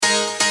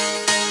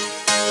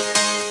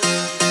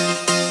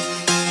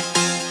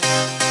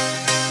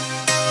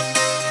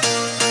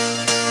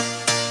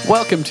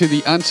Welcome to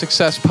the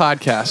Unsuccess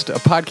Podcast, a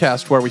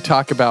podcast where we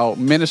talk about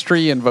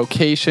ministry and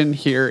vocation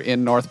here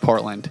in North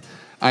Portland.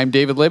 I'm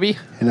David Libby.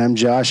 And I'm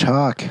Josh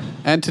Hawk.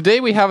 And today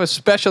we have a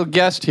special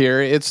guest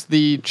here. It's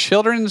the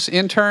children's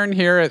intern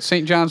here at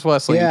St. John's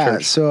Wesleyan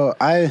Church. Yeah, so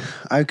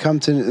I've come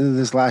to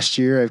this last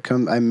year.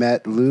 I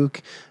met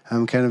Luke.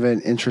 Kind of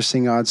an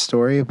interesting, odd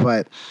story,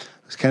 but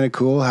it's kind of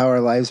cool how our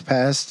lives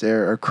passed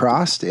or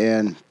crossed.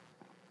 And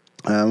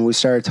we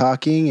started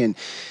talking, and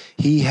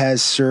he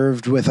has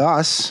served with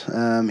us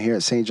here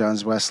at St.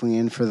 John's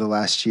Wesleyan for the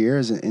last year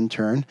as an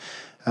intern.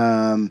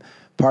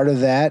 Part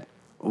of that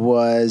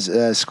was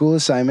a school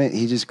assignment.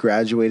 He just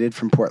graduated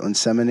from Portland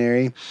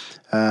Seminary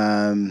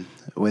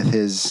with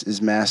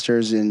his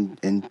master's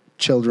in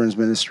children's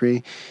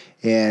ministry,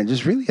 and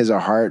just really has a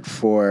heart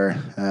for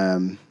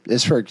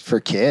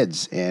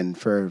kids and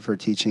for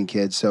teaching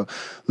kids. So,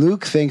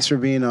 Luke, thanks for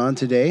being on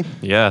today.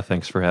 Yeah,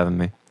 thanks for having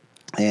me.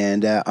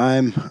 And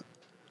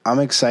I'm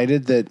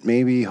excited that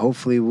maybe,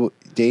 hopefully,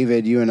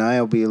 David, you and I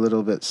will be a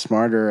little bit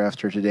smarter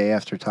after today,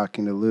 after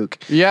talking to Luke.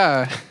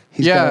 Yeah.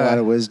 He's got a lot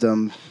of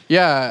wisdom.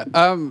 Yeah.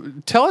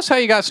 Tell us how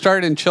you got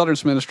started in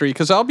children's ministry,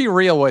 because I'll be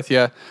real with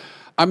you.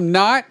 I'm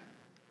not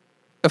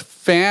a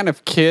fan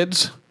of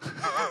kids.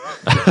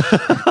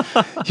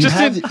 You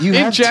have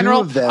in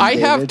general, two of them, I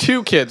David. have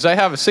two kids. I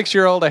have a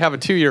 6-year-old. I have a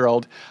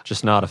 2-year-old.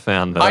 Just not a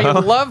fan, though.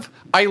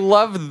 I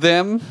love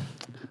them,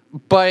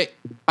 but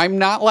I'm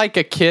not like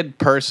a kid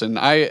person.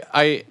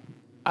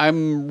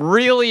 I'm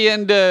really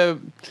into,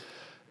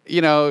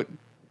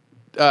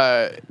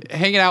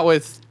 hanging out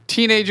with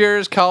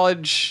teenagers,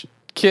 college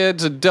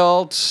kids,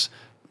 adults.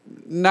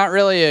 Not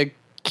really a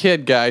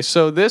kid guy.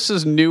 So this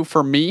is new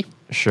for me.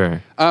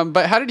 Sure.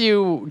 But how did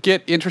you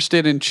get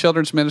interested in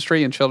children's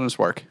ministry and children's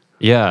work?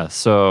 Yeah,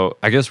 so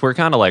I guess we're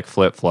kind of like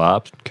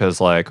flip-flopped because,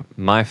 like,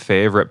 my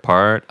favorite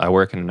part, I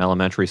work in an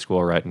elementary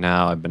school right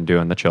now. I've been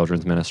doing the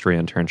children's ministry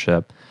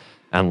internship.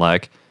 And,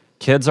 like,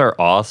 kids are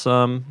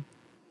awesome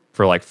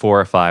for, like, 4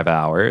 or 5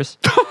 hours.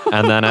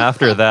 And then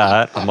after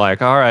that, I'm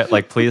like, all right,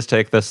 like, please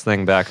take this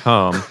thing back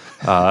home.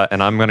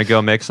 And I'm going to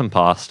go make some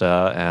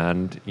pasta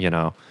and,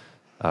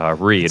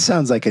 read. It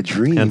sounds like a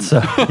dream. And so,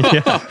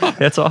 yeah,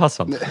 it's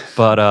awesome.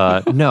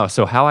 But no,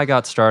 so how I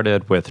got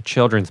started with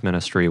children's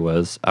ministry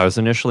was I was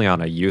initially on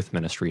a youth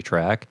ministry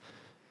track.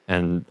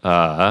 And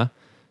I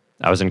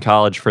was in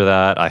college for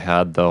that. I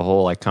had the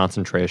whole, like,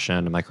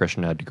 concentration in my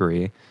Christian ed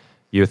degree,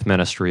 youth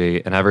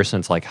ministry. And ever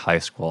since, like, high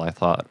school, I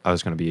thought I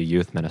was going to be a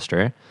youth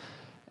minister.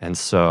 And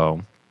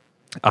so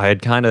I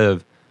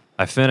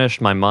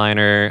finished my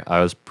minor. I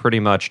was pretty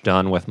much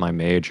done with my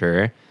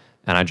major.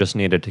 And I just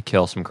needed to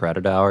kill some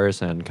credit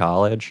hours in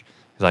college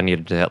because I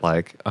needed to hit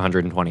like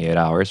 128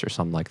 hours or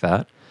something like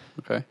that.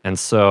 Okay. And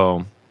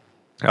so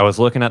I was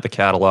looking at the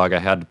catalog. I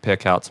had to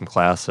pick out some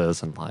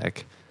classes, and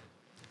like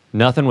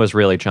nothing was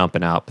really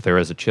jumping out. But there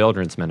was a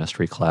children's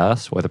ministry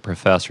class with a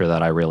professor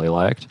that I really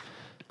liked.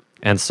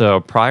 And so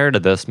prior to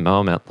this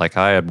moment, like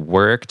I had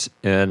worked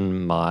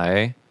in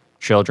my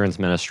children's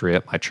ministry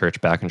at my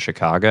church back in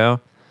Chicago.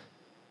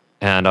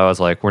 And I was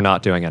like, we're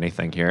not doing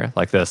anything here.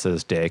 Like, this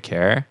is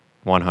daycare.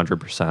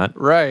 100%.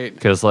 Right.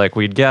 Because, like,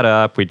 we'd get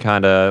up, we'd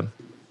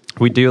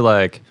do,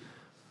 like,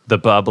 the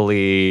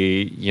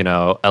bubbly,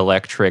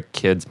 electric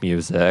kids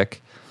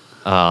music.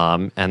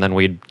 And then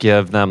we'd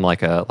give them,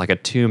 like a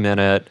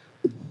 2-minute,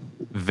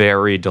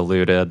 very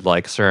diluted,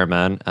 like,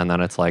 sermon. And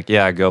then it's like,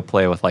 yeah, go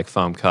play with, like,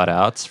 foam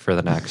cutouts for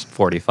the next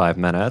 45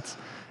 minutes.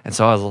 And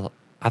so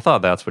I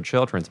thought that's what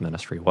children's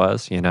ministry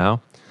was,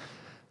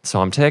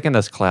 So I'm taking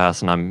this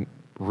class, and I'm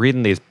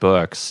reading these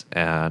books,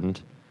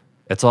 and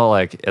it's all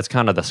like, it's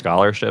kind of the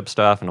scholarship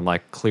stuff. And I'm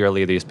like,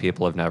 clearly these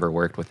people have never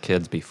worked with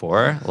kids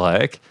before.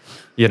 Like,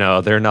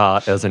 they're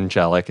not as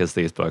angelic as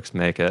these books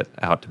make it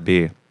out to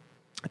be.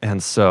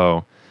 And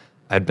so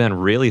I'd been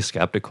really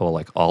skeptical,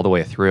 like, all the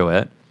way through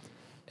it.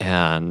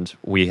 And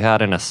we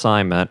had an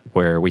assignment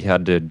where we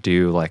had to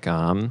do like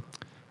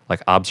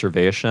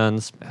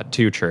observations at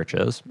 2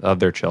 churches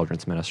of their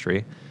children's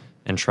ministry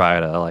and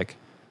try to, like,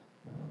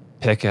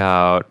 pick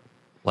out,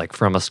 like,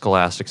 from a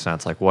scholastic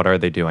sense, like, what are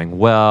they doing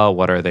well?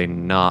 What are they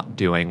not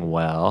doing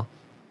well?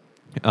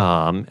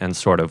 And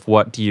sort of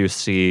what do you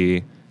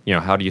see,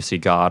 how do you see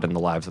God in the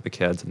lives of the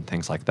kids and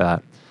things like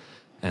that?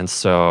 And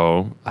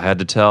so I had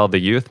to tell the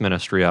youth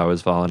ministry I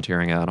was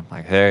volunteering at, I'm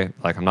like, hey,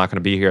 like, I'm not going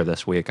to be here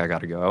this week. I got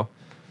to go.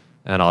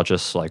 And I'll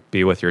just, like,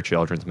 be with your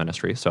children's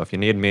ministry. So if you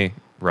need me,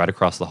 right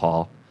across the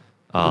hall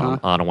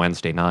on a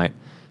Wednesday night.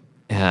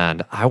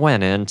 And I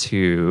went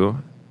into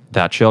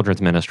that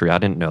children's ministry. I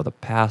didn't know the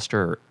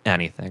pastor or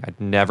anything.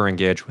 I'd never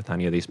engaged with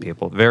any of these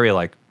people. Very,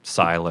 like,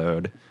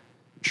 siloed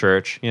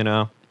church,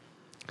 And,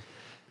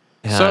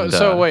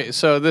 So wait,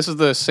 so this is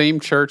the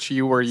same church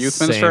you were youth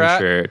minister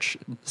at?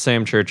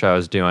 Same church I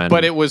was doing.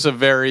 But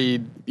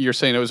you're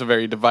saying it was a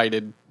very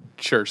divided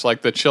church.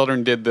 Like, the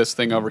children did this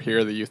thing over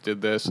here, the youth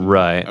did this.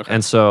 Right. Okay.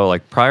 And so,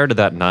 like, prior to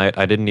that night,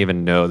 I didn't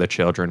even know the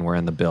children were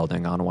in the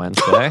building on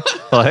Wednesday.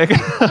 Like,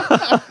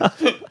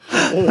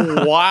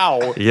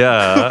 Wow.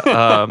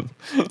 Yeah.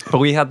 But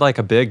we had like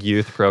a big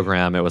youth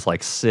program. It was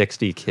like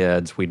 60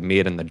 kids. We'd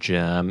meet in the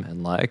gym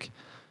and like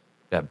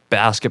had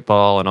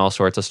basketball and all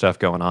sorts of stuff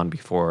going on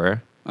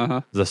before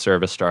the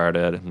service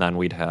started. And then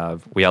we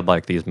had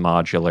like these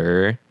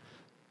modular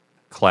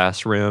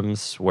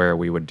classrooms where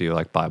we would do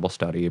like Bible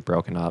study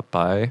broken up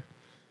by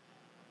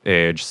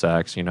age,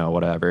 sex,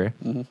 whatever.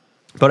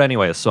 But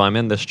anyways, so I'm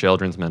in this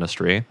children's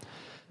ministry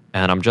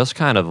and I'm just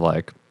kind of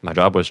like, my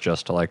job was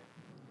just to like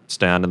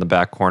stand in the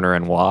back corner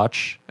and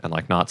watch and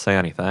like not say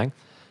anything.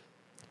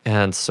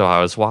 And so I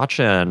was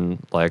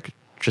watching like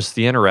just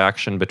the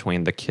interaction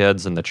between the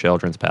kids and the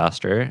children's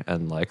pastor.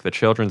 And like the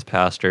children's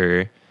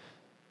pastor,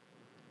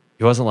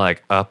 he wasn't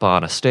like up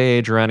on a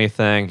stage or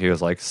anything. He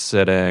was like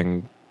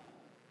sitting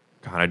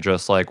kind of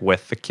just like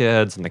with the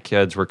kids, and the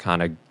kids were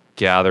kind of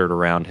gathered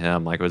around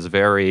him. Like it was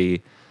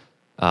very,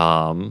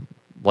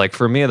 like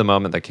for me, the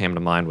moment that came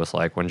to mind was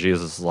like when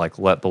Jesus like,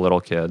 let the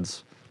little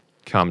kids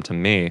come to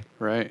me.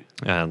 Right.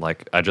 And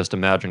like, I just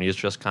imagine he's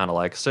just kind of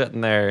like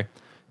sitting there,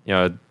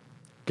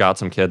 got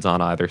some kids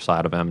on either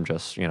side of him,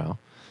 just, doing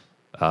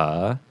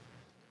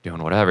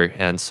whatever.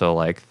 And so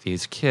like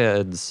these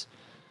kids,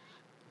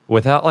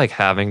 without like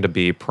having to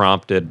be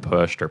prompted,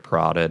 pushed, or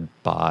prodded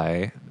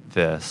by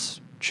this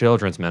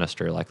children's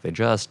minister, like they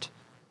just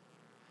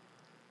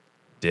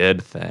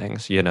did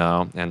things,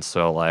 And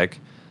so like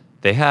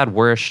they had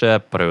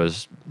worship, but it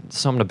was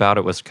something about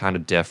it was kind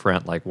of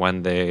different. Like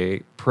when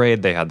they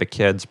prayed, they had the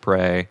kids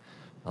pray.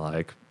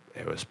 Like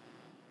it was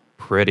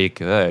pretty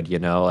good,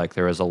 Like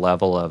there was a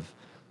level of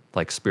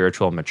like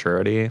spiritual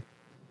maturity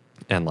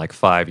in like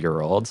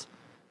 5-year-olds.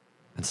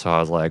 And so I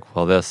was like,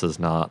 well, this is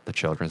not the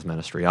children's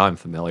ministry I'm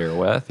familiar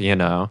with,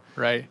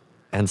 Right.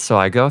 And so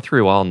I go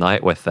through all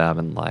night with them,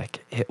 and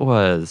like it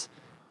was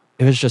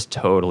just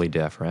totally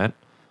different.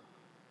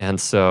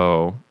 And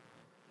so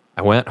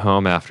I went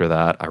home after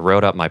that. I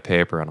wrote up my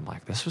paper, and I'm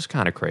like, this was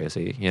kind of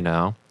crazy,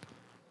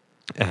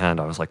 And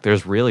I was like,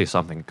 there's really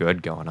something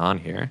good going on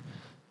here,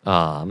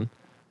 and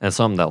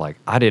something that like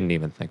I didn't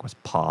even think was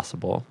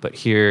possible. But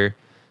here,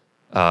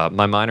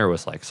 my minor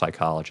was like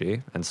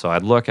psychology, and so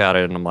I'd look at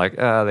it, and I'm like,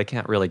 they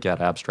can't really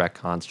get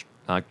abstract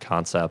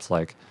concepts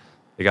like.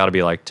 You got to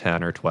be like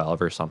 10 or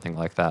 12 or something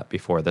like that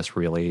before this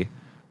really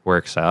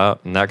works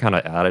out. And that kind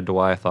of added to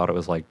why I thought it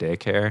was like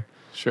daycare.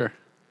 Sure.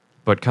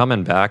 But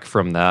coming back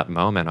from that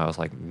moment, I was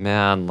like,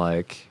 man,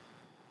 like,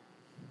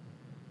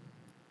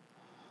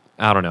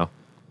 I don't know.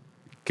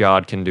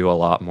 God can do a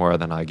lot more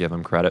than I give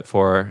him credit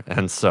for.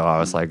 And so I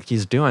was like,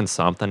 he's doing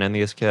something in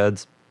these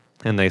kids,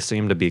 and they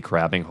seem to be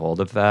grabbing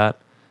hold of that.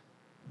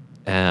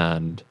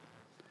 And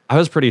I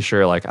was pretty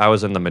sure like I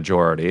was in the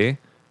majority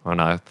when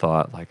I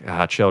thought like,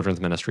 children's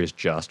ministry is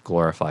just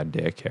glorified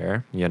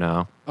daycare,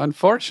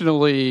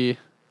 Unfortunately,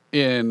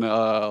 in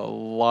a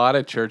lot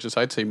of churches,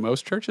 I'd say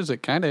most churches,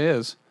 it kind of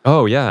is.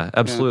 Oh yeah,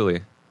 absolutely. Yeah.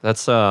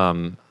 That's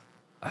I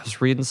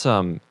was reading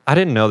I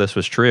didn't know this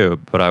was true,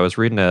 but I was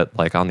reading it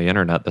like on the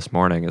internet this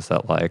morning, is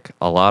that like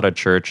a lot of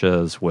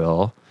churches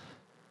will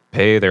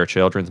pay their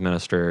children's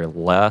minister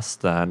less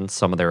than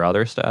some of their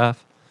other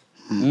staff.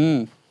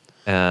 And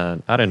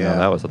I didn't know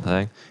that was a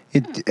thing.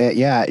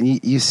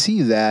 You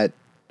see that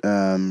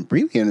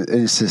really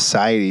in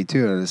society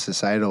too, at a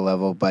societal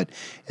level, but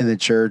in the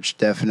church,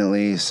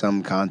 definitely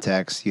some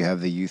contexts, you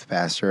have the youth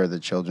pastor or the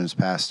children's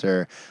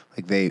pastor.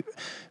 Like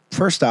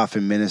first off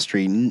in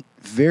ministry,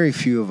 very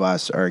few of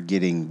us are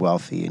getting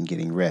wealthy and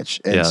getting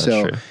rich. And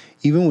so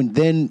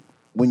even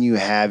when you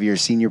have your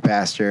senior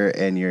pastor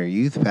and your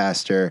youth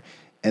pastor,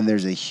 and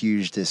there's a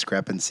huge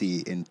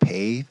discrepancy in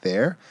pay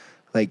there,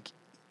 like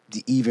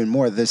even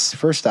more,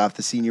 first off,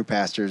 the senior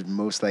pastor is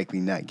most likely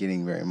not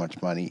getting very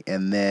much money.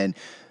 And then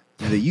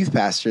the youth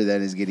pastor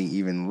then is getting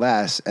even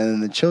less, and then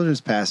the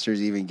children's pastor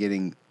is even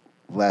getting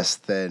less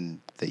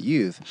than the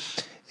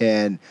youth.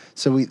 And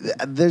so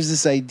there's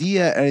this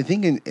idea, and I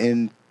think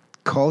in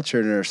culture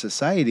and in our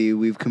society,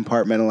 we've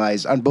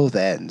compartmentalized on both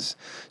ends.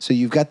 So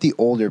you've got the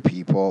older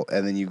people,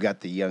 and then you've got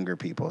the younger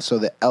people. So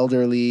the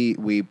elderly,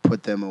 we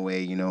put them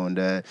away,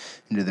 into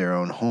their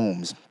own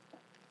homes.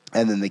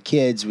 And then the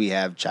kids, we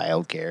have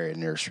childcare and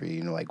nursery,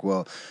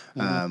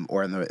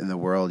 or in the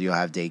world, you'll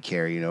have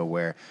daycare,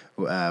 where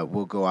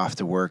we'll go off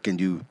to work and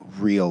do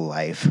real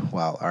life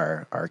while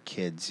our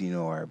kids,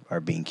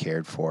 are being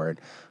cared for.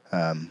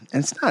 And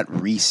it's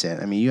not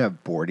recent. I mean, you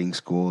have boarding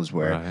schools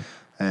where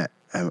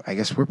I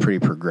guess we're pretty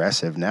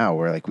progressive now,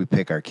 where like we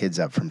pick our kids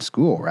up from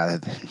school rather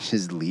than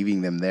just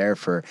leaving them there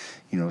for,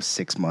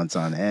 6 months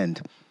on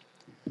end.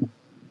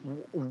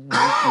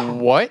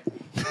 What?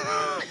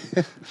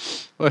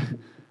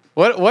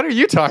 What are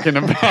you talking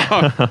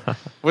about?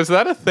 Was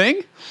that a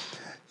thing?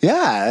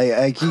 Yeah,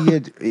 like you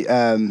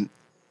could,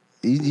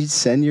 you'd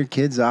send your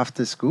kids off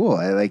to school,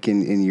 like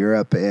in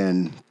Europe,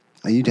 and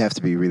you'd have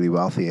to be really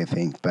wealthy, I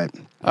think. But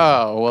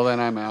oh, well, then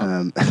I'm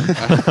out.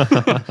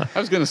 I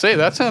was going to say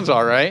that sounds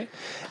all right.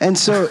 And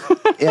so,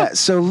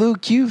 so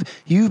Luke, you've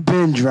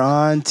been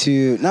drawn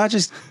to not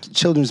just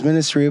children's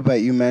ministry,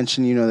 but you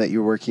mentioned that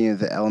you're working at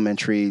the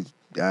elementary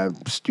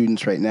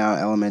students right now,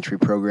 elementary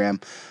program,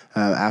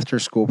 after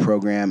school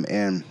program,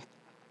 and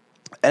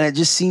it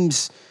just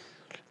seems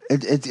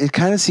it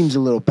kind of seems a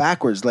little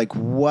backwards. Like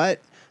what?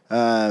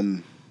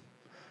 Like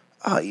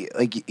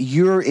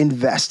you're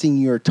investing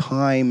your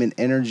time and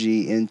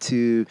energy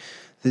into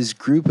this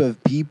group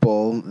of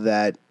people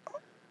that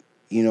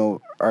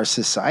our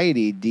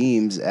society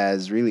deems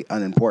as really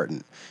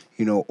unimportant,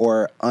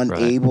 or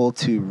unable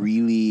to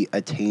really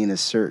attain a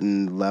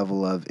certain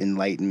level of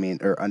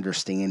enlightenment or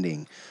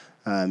understanding.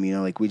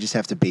 Like we just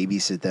have to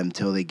babysit them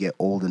till they get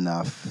old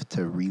enough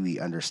to really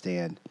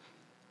understand.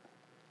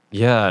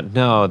 Yeah,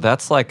 no,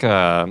 that's like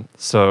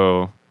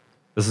so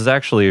this is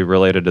actually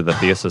related to the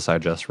thesis I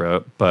just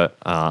wrote, but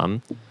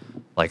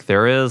like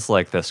there is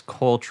like this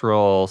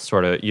cultural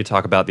sort of, you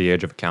talk about the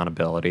age of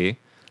accountability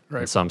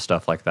and some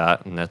stuff like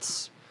that, and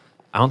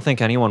I don't think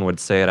anyone would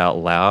say it out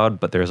loud,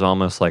 but there's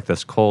almost like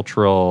this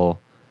cultural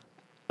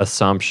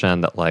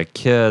assumption that like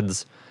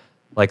kids,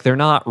 like they're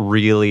not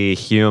really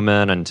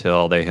human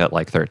until they hit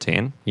like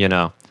 13,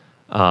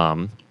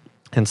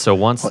 and so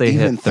once they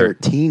even hit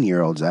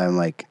 13-year-olds, I'm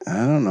like, I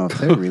don't know if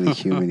they're really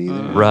human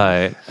either.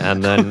 Right.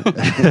 And then,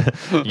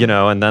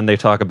 and then they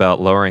talk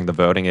about lowering the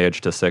voting age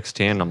to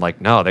 16. I'm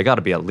like, no, they got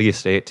to be at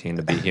least 18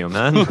 to be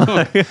human.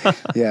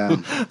 Yeah.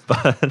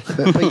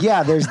 But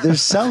yeah, there's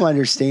some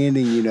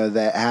understanding,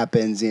 that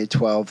happens at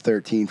 12,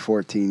 13,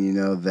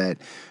 14, that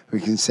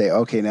we can say,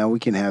 okay, now we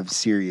can have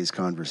serious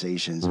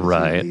conversations with you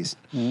at least.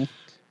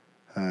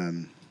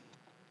 Mm-hmm.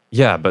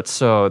 Yeah, but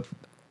so,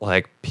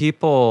 like,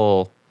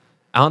 people...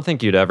 I don't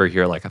think you'd ever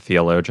hear like a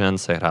theologian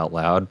say it out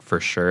loud for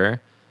sure.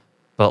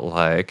 But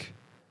like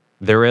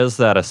there is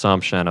that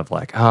assumption of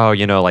like, oh,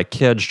 like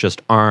kids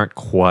just aren't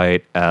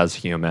quite as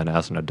human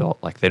as an adult.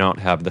 Like they don't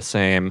have the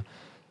same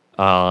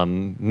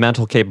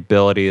mental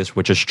capabilities,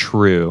 which is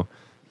true.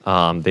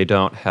 They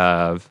don't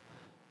have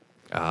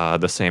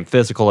the same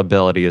physical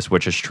abilities,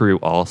 which is true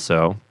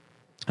also.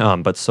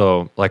 But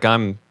so like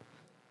I'm,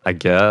 I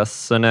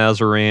guess, a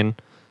Nazarene.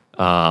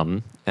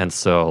 And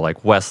so,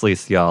 like,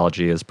 Wesley's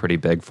theology is pretty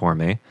big for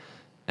me.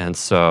 And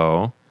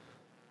so,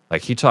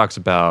 like, he talks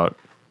about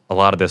a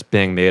lot of this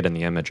being made in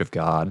the image of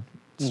God,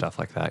 stuff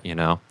like that,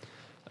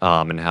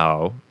 and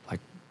how, like,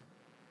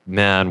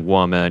 man,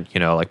 woman,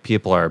 like,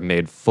 people are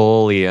made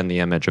fully in the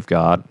image of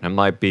God. And it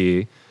might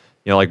be,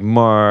 like,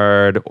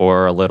 marred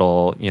or a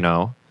little,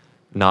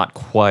 not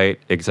quite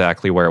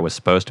exactly where it was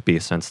supposed to be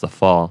since the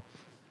fall.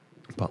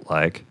 But,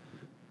 like,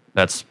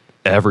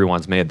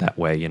 everyone's made that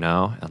way,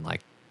 and,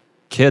 like,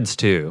 kids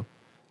too,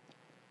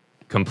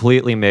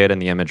 completely made in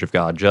the image of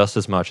God, just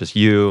as much as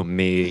you,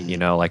 me,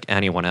 like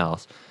anyone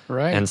else.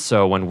 Right. And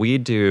so when we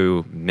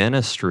do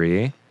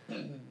ministry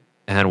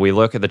and we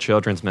look at the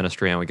children's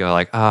ministry and we go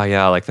like, oh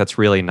yeah, like that's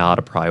really not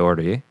a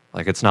priority.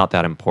 Like it's not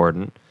that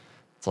important.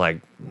 It's like,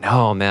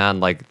 no,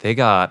 man, like they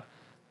got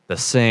the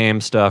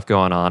same stuff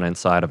going on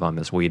inside of them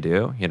as we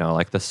do,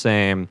 like the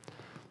same,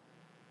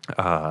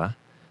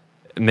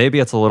 maybe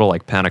it's a little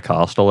like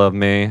Pentecostal of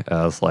me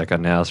as like a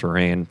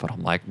Nazarene, but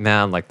I'm like,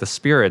 man, like the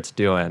Spirit's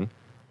doing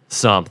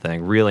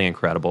something really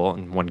incredible.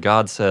 And when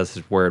God says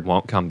his word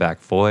won't come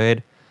back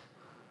void,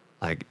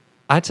 like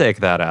I take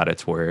that at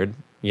its word,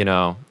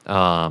 and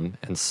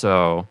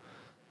so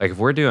like if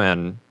we're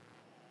doing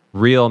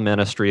real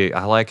ministry,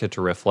 I like it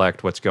to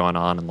reflect what's going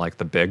on in like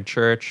the big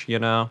church,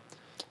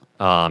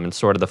 and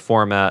sort of the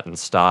format and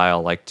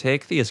style. Like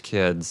take these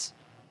kids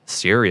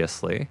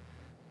seriously.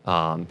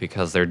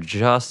 Because they're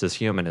just as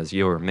human as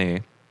you or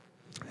me.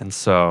 And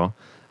so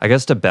I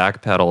guess to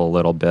backpedal a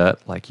little bit,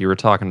 like you were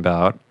talking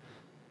about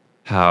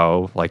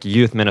how like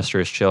youth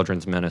ministers,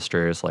 children's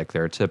ministers, like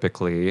they're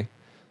typically,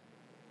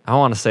 I don't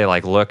want to say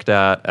like looked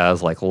at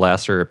as like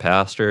lesser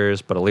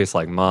pastors, but at least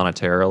like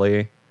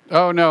monetarily.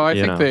 Oh, no, I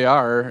think they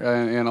are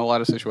in a lot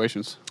of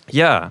situations.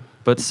 Yeah.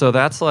 But so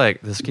that's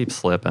like, this keeps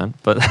slipping,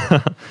 but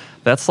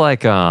that's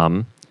like,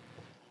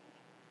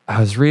 I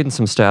was reading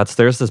some stats.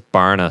 There's this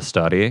Barna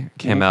study,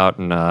 came out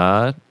in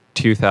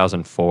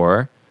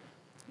 2004.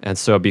 And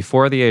so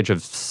before the age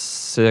of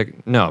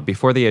 18,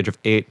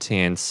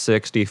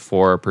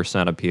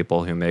 64% of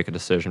people who make a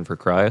decision for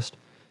Christ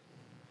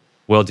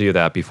will do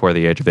that before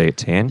the age of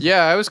 18.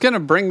 Yeah, I was going to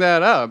bring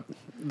that up.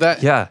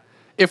 Yeah.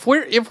 If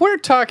we're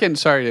talking,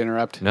 sorry to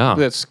interrupt. No.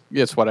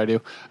 That's what I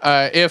do.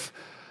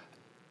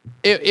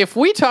 If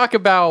we talk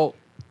about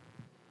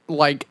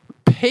like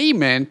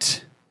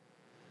payment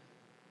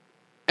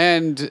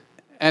and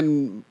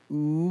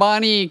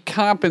money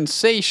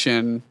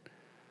compensation,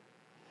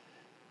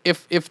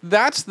 if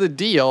that's the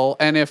deal,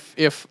 and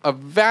if a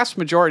vast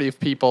majority of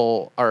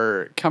people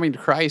are coming to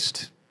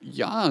Christ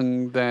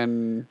young,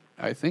 then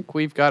I think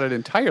we've got it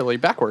entirely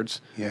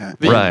backwards. Yeah.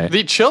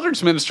 The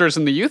children's ministers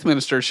and the youth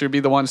ministers should be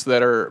the ones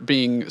that are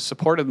being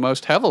supported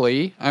most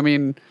heavily. I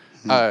mean,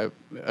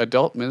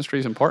 adult ministry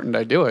is important.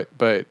 I do it,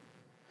 but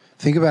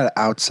think about it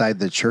outside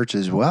the church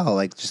as well.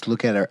 Like just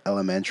look at our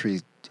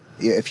elementary.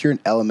 If you're an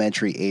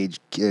elementary age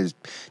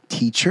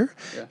teacher,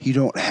 you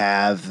don't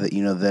have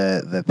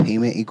the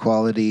payment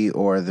equality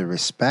or the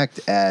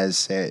respect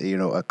as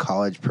a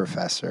college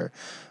professor.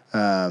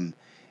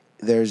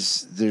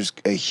 there's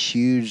a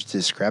huge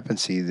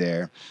discrepancy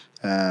there,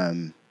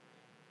 and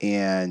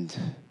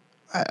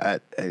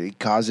it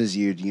causes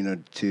you,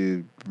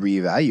 to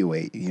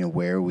reevaluate,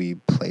 where we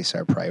place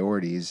our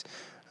priorities,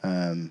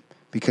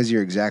 because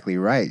you're exactly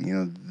right.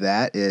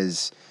 That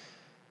is,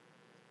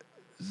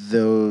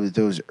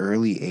 those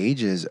early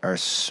ages are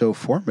so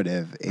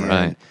formative, and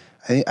Right.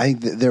 I think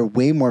they're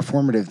way more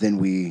formative than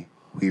we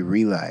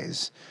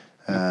realize.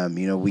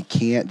 We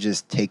can't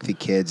just take the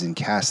kids and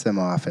cast them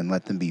off and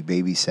let them be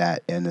babysat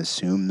and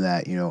assume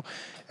that,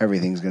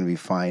 everything's going to be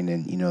fine.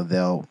 And,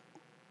 they'll,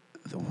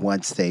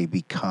 once they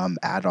become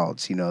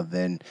adults,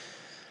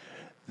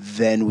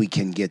 then we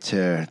can get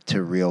to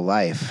real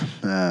life.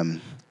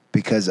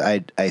 Because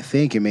I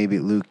think, and maybe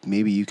Luke,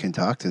 maybe you can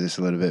talk to this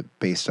a little bit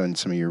based on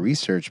some of your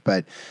research,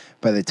 but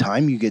by the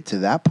time you get to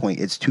that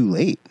point, it's too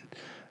late.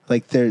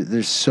 Like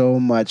there's so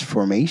much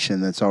formation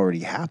that's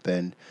already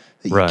happened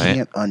that you Right.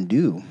 can't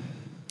undo.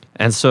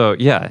 And so,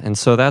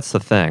 that's the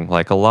thing.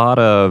 Like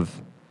I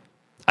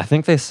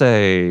think they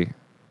say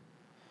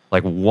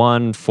like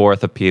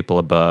 1/4 of people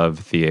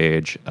above the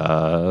age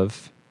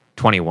of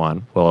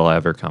 21 will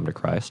ever come to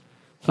Christ.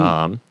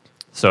 So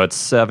it's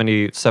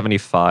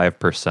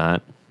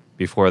 75%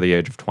 before the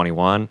age of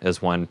 21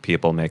 is when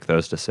people make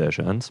those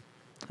decisions.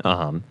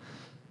 And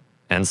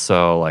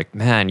so like,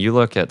 man, you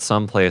look at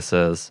some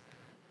places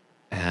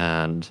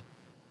and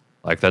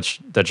like that's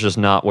just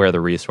not where the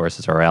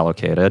resources are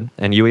allocated.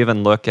 And you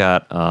even look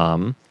at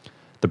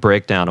the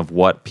breakdown of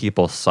what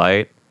people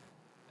cite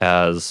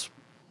as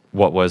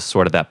what was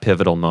sort of that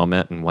pivotal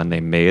moment and when they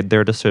made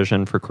their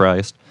decision for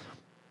Christ.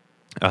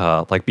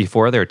 Like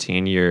before their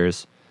teen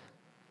years,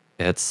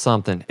 it's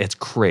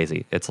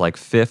crazy. It's like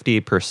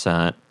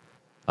 50%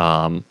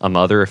 a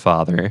mother or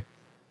father.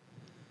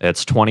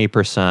 It's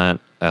 20%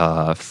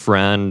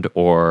 friend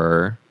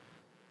or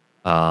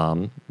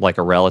like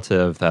a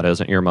relative that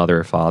isn't your mother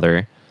or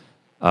father.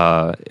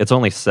 It's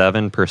only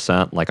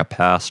 7% like a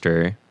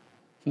pastor,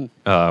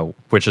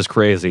 which is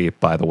crazy,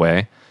 by the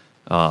way.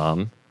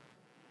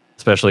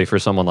 Especially for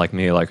someone like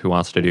me, like who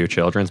wants to do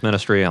children's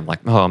ministry. I'm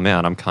like, oh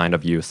man, I'm kind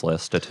of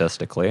useless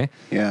statistically.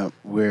 Yeah,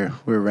 we're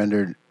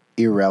rendered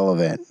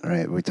irrelevant,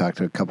 right? We talked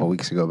a couple of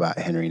weeks ago about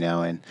Henry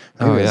Nouwen.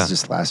 Maybe it was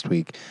just last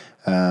week.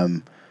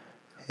 And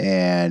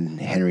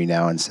Henry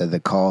Nouwen said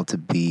the call to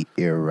be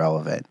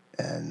irrelevant.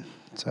 And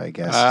so I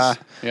guess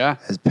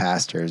as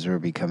pastors, we're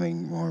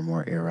becoming more and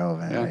more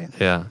irrelevant, right?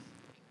 Yeah.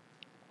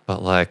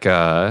 But like,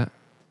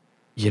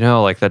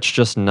 like that's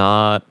just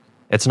not,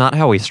 it's not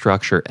how we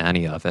structure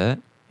any of it,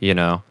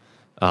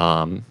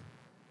 And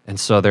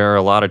so there are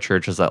a lot of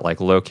churches that like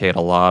locate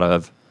a lot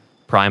of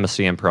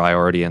primacy and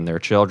priority in their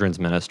children's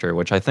ministry,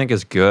 which I think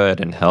is good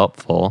and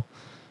helpful.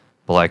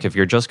 But like, if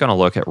you're just going to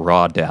look at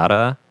raw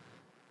data,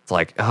 it's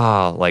like,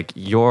 like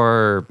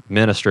your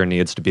minister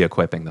needs to be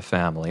equipping the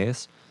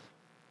families.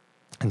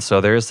 And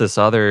so there's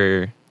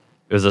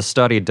there's a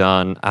study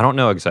done. I don't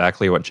know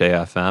exactly what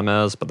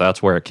JFM is, but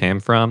that's where it came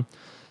from.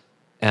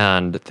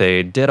 And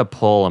they did a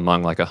poll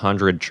among like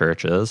 100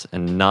 churches,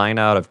 and 9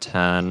 out of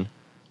 10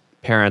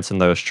 parents in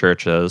those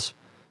churches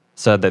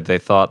said that they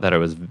thought that it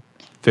was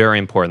very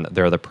important that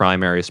they're the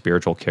primary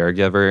spiritual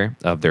caregiver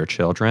of their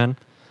children.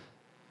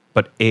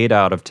 But 8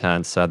 out of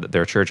 10 said that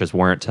their churches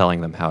weren't telling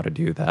them how to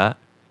do that.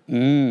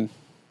 And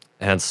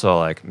so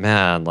like,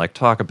 man, like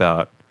talk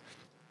about,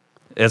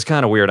 it's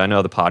kind of weird. I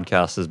know the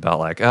podcast is about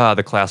like,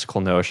 the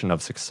classical notion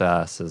of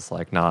success is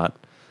like not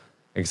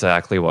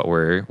exactly what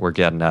we're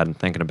getting at and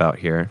thinking about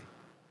here.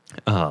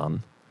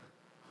 But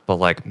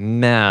like,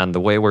 man,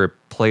 the way we're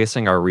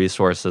placing our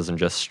resources and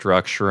just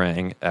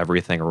structuring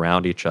everything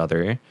around each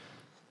other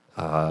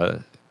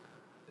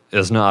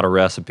is not a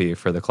recipe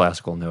for the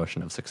classical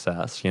notion of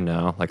success,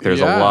 Like there's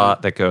a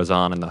lot that goes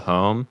on in the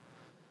home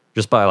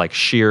just by like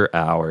sheer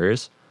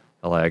hours,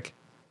 like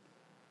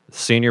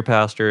senior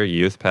pastor,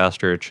 youth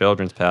pastor,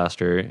 children's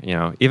pastor,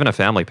 even a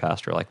family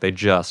pastor, like they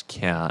just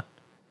can't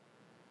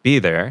be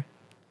there.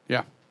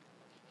 Yeah.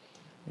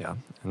 Yeah.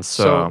 And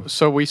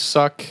so we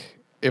suck,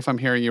 if I'm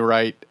hearing you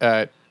right,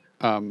 at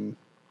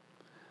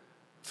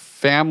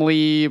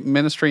family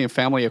ministry and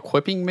family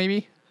equipping,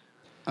 maybe?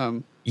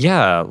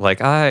 Yeah,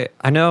 like I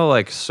know,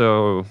 like,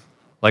 so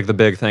like the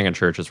big thing in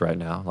churches right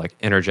now, like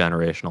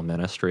intergenerational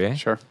ministry.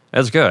 Sure.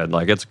 It's good.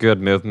 Like it's a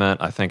good movement.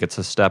 I think it's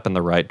a step in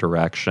the right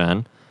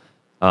direction.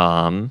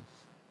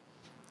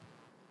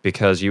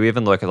 Because you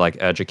even look at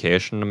like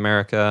education in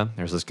America.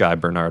 There's this guy,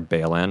 Bernard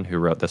Bailyn, who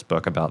wrote this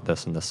book about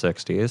this in the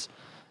 60s.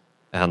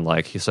 And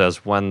like he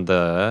says, when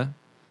the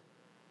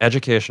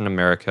education in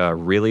America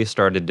really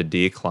started to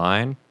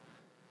decline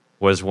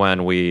was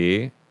when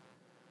we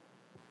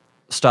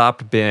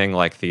stopped being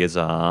like these,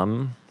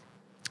 what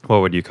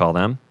would you call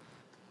them?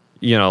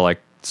 Like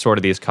sort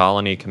of these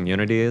colony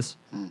communities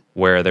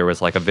where there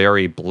was like a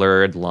very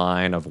blurred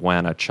line of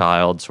when a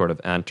child sort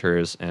of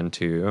enters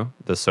into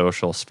the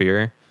social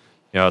sphere.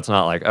 It's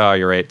not like, oh,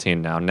 you're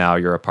 18 now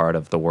you're a part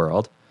of the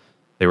world.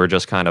 They were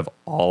just kind of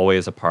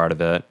always a part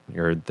of it.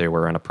 They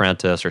were an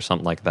apprentice or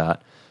something like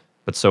that.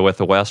 But so with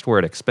the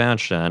westward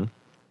expansion,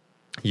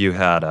 you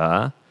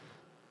had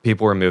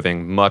people were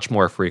moving much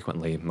more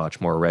frequently, much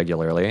more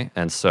regularly.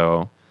 And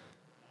so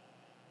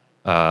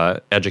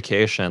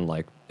education,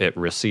 like, it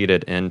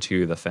receded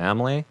into the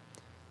family,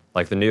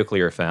 like the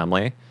nuclear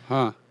family.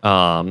 Huh.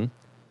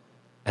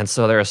 And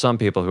so there are some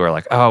people who are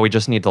like, oh, we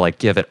just need to like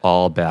give it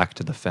all back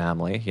to the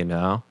family, you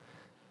know?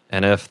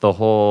 And if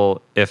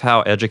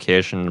how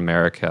education in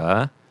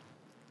America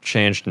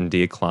changed and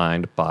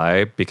declined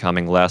by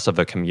becoming less of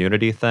a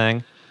community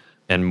thing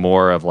and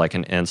more of like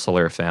an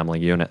insular family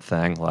unit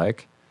thing,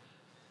 like,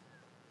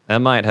 that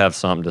might have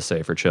something to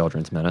say for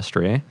children's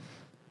ministry.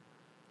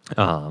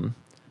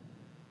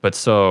 But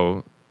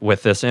so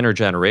with this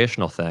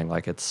intergenerational thing,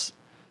 like, it's,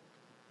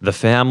 the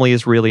family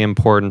is really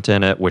important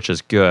in it, which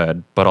is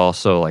good, but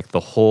also like the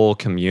whole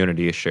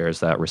community shares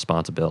that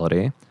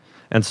responsibility.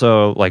 And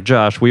so, like,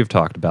 Josh, we've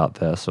talked about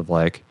this of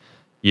like,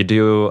 you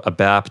do a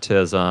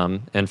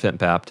baptism, infant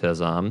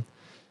baptism,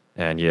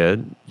 and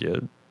you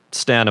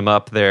stand them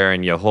up there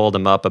and you hold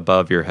them up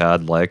above your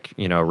head like,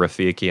 you know,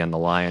 Rafiki and the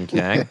Lion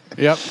King.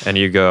 Yep. And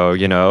you go,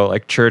 you know,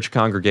 like, church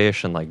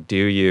congregation, like, do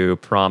you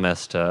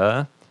promise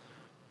to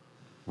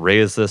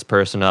raise this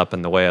person up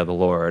in the way of the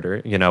Lord,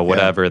 or, you know,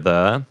 whatever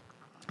the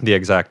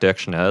exact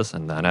diction is?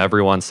 And then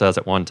everyone says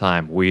at one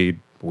time, we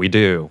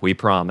do, we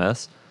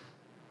promise.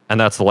 And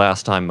that's the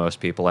last time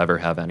most people ever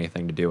have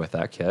anything to do with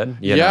that kid.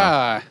 You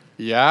know?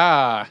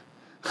 Yeah.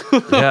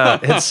 Yeah,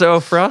 it's so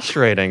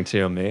frustrating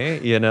to me,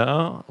 you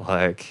know?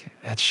 Like,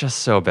 it's just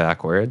so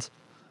backwards.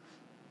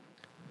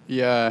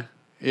 Yeah.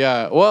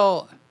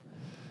 Well,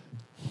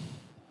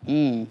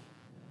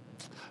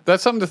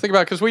 that's something to think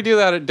about, because we do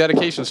that at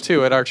dedications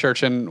too at our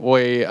church, and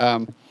we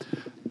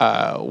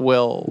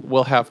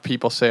we'll have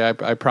people say,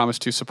 I promise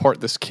to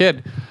support this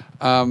kid.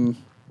 And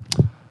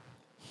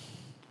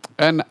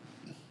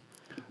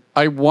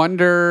I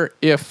wonder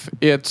if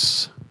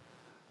it's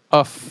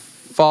a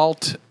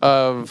fault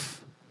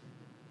of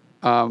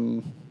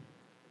the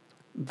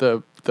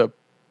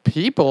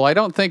people. I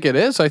don't think it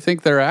is. I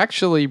think they're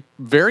actually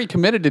very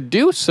committed to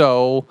do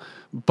so,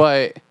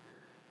 but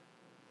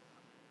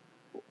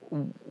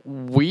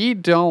we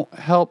don't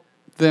help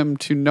them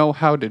to know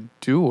how to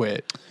do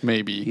it,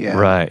 maybe. Yeah.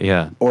 Right,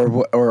 yeah.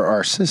 Or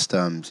our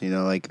systems, you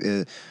know, like,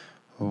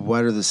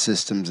 what are the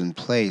systems in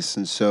place?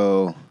 And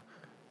so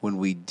when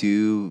we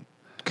do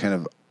kind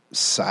of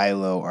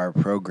silo our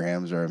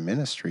programs or our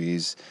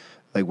ministries,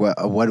 like,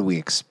 what do we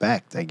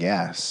expect, I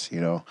guess,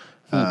 you know?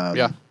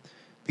 Yeah.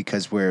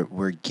 Because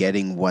we're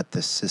getting what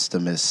the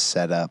system is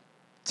set up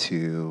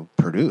to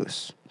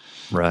produce.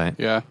 Right.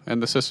 Yeah,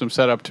 and the system's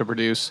set up to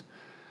produce,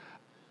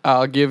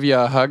 I'll give you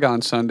a hug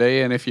on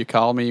Sunday, and if you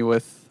call me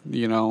with,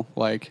 you know,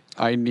 like,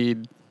 I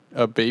need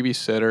a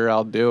babysitter,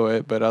 I'll do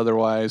it, but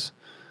otherwise,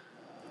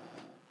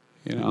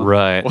 you know.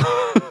 Right.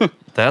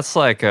 That's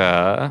like,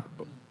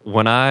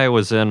 when I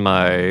was in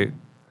I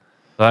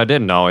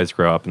didn't always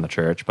grow up in the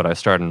church, but I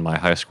started in my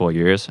high school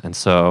years. And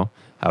so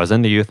I was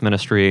in the youth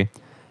ministry.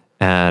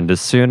 And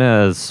as soon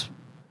as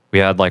we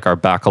had like our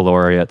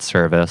baccalaureate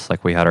service,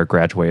 like, we had our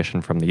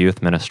graduation from the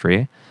youth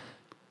ministry.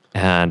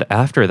 And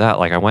after that,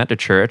 like, I went to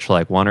church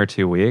like 1 or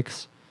 2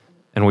 weeks,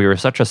 and we were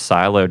such a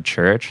siloed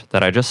church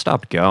that I just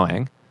stopped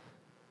going,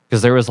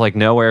 because there was like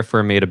nowhere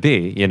for me to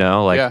be, you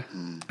know, like, Yeah.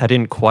 I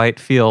didn't quite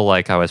feel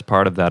like I was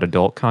part of that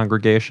adult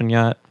congregation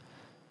yet.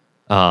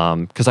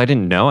 Because I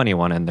didn't know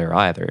anyone in there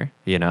either,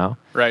 you know?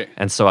 Right.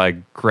 And so I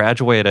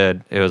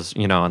graduated, it was,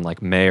 you know, in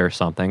like May or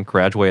something,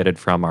 graduated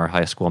from our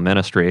high school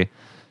ministry.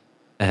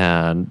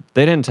 And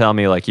they didn't tell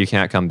me, like, you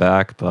can't come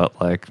back,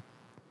 but like,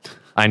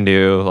 I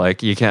knew,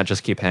 like, you can't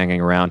just keep hanging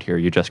around here.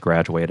 You just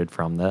graduated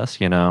from this,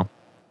 you know?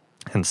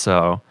 And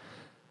so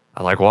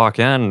I like walk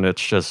in, and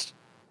it's just,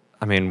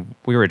 I mean,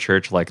 we were at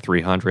church like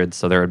 300,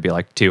 so there would be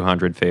like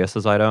 200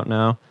 faces I don't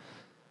know.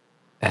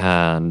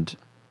 And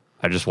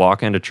I just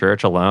walk into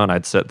church alone.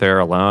 I'd sit there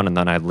alone, and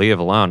then I'd leave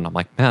alone. I'm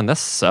like, man, this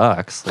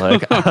sucks.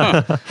 Like,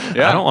 I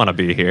don't want to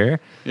be here.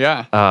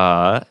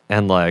 Yeah.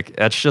 And like,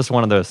 it's just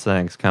one of those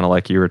things, kind of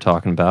like you were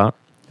talking about,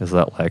 is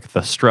that like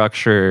the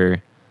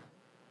structure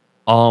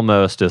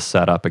almost is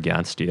set up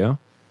against you.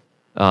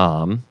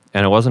 And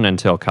it wasn't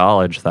until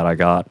college that I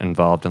got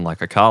involved in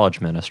like a college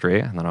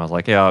ministry. And then I was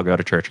like, yeah, I'll go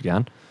to church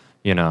again,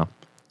 you know?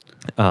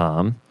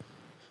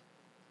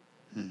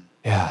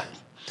 Yeah.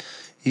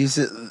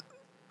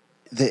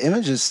 The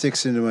image that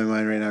sticks into my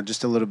mind right now,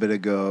 just a little bit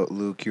ago,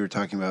 Luke, you were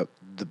talking about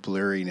the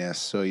blurriness.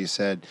 So you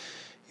said,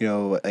 you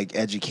know, like,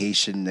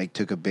 education, like,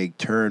 took a big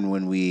turn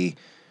when we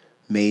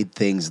made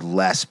things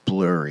less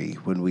blurry,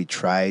 when we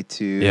tried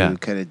to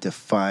kind of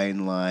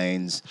define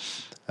lines.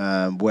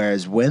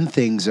 Whereas when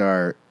things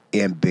are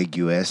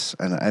ambiguous,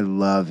 and I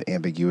love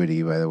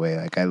ambiguity, by the way,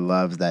 like, I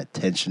love that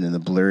tension and the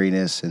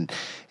blurriness and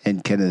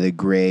kind of the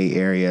gray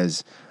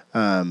areas.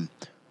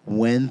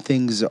 When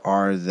things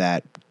are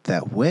that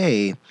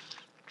way,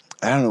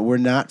 I don't know, we're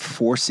not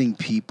forcing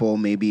people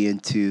maybe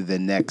into the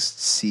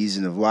next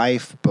season of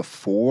life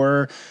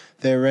before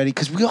they're ready,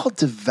 because we all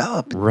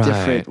develop in Right.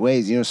 different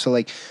ways, so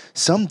like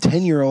some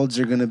 10-year-olds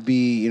are going to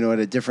be, at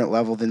a different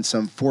level than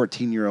some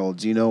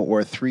 14-year-olds,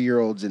 or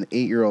 3-year-olds and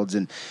 8-year-olds.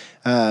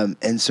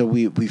 And so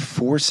we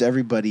force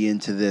everybody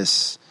into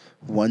this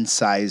one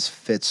size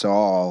fits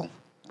all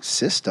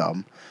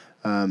system.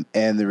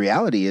 And the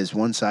reality is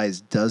one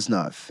size does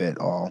not fit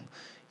all.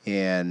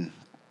 And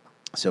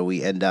so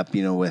we end up,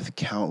 with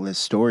countless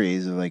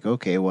stories of like,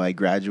 okay, well, I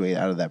graduate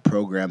out of that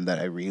program that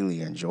I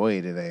really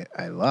enjoyed and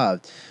I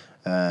loved.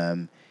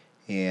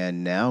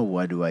 And now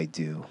what do I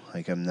do?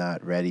 Like, I'm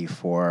not ready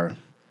for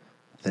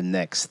the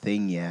next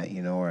thing yet,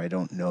 or I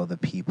don't know the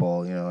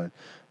people,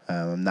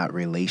 I'm not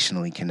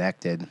relationally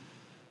connected.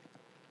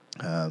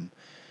 And,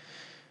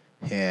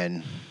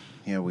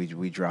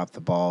 we drop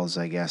the balls,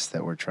 I guess,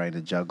 that we're trying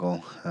to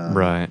juggle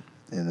Right.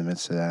 in the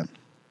midst of that.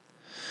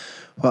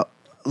 Well,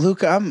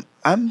 Luke, I'm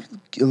a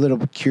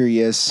little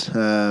curious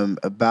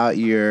about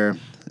your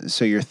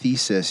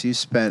thesis. You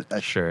spent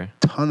a Sure.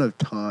 ton of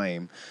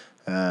time,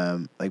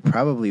 like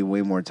probably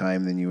way more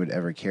time than you would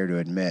ever care to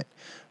admit,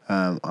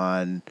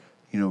 on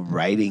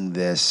writing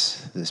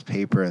this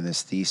paper and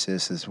this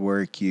thesis, this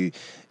work. You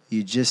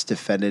just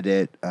defended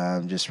it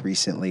just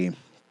recently,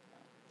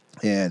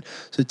 and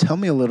so tell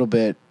me a little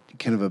bit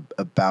kind of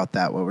about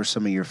that. What were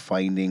some of your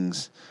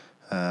findings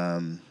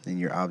and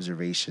your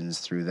observations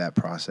through that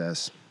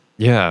process?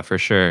 Yeah, for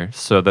sure.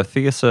 So the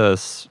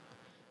thesis,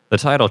 the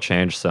title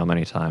changed so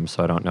many times,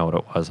 so I don't know what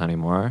it was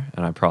anymore,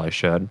 and I probably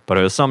should. But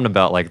it was something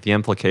about like the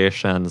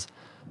implications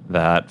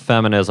that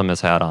feminism has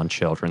had on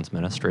children's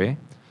ministry.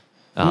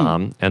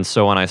 And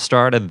so when I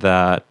started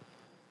that,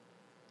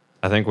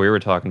 I think we were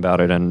talking about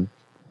it in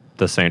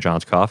the St.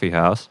 John's Coffee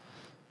House,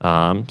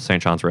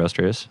 St. John's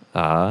Roasters.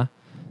 I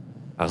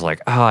was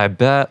like, oh, I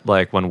bet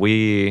like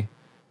I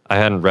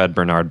hadn't read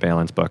Bernard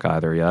Bailyn's book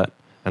either yet.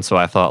 And so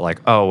I thought like,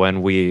 oh,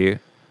 when we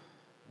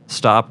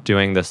stopped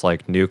doing this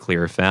like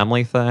nuclear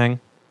family thing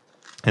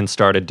and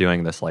started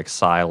doing this like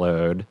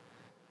siloed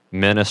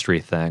ministry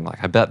thing,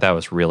 like I bet that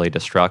was really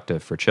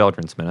destructive for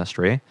children's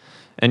ministry.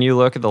 And you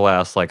look at the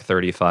last like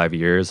 35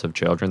 years of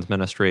children's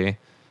ministry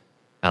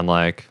and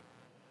like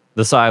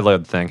the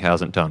siloed thing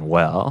hasn't done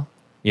well,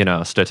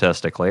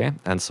 statistically.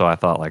 And so I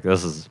thought like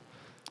this is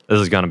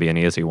going to be an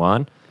easy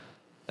one,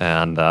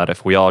 and that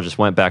if we all just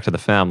went back to the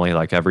family,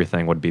 like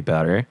everything would be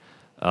better.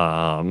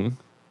 And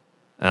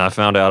I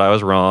found out I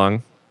was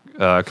wrong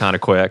kind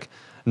of quick.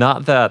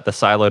 Not that the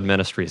siloed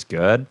ministry is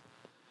good.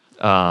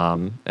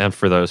 And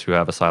for those who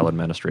have a siloed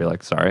ministry,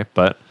 like, sorry,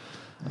 but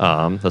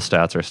the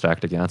stats are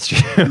stacked against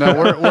you. No,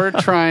 we're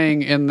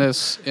trying in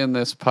this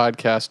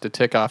podcast to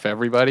tick off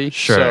everybody.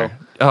 Sure.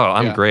 So,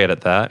 I'm great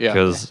at that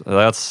because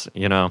that's,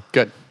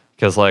 good.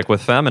 Because like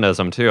with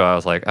feminism too, I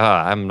was like,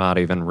 I'm not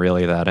even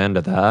really that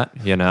into that,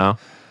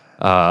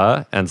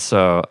 And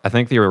so I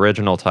think the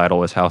original title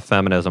was How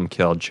Feminism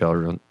Killed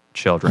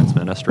Children's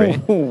Ministry.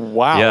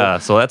 Wow. Yeah,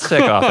 so let's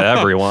take off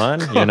everyone,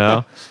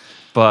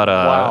 But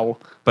Wow.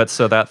 But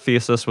so that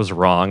thesis was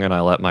wrong, and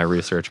I let my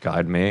research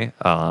guide me.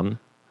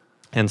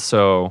 And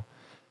so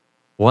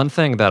one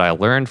thing that I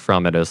learned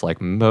from it is like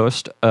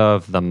most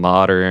of the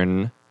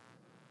modern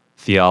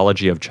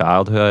theology of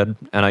childhood,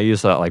 and I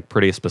use that like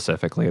pretty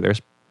specifically.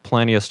 There's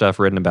plenty of stuff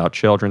written about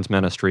children's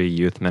ministry,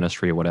 youth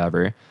ministry,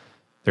 whatever.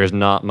 There's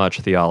not much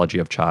theology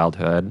of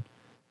childhood,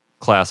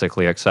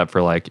 classically, except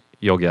for like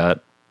you'll get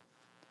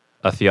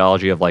a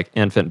theology of like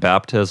infant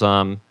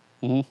baptism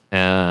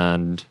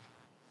and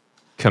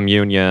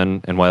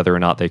communion and whether or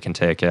not they can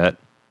take it,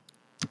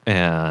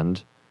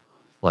 and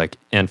like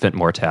infant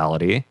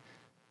mortality,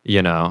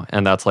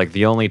 and that's like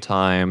the only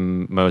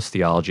time most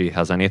theology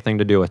has anything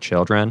to do with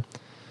children.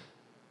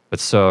 But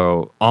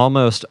so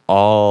almost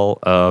all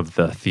of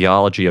the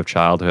theology of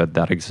childhood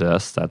that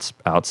exists that's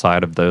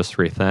outside of those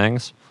three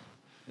things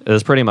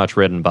is pretty much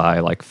written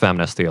by like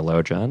feminist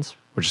theologians,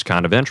 which is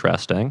kind of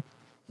interesting.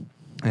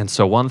 And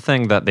so one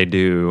thing that they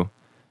do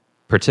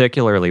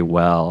particularly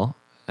well,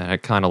 and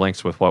it kind of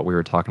links with what we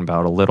were talking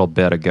about a little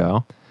bit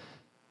ago,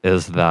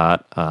 is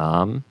that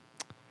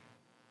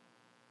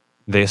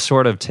they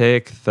sort of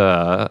take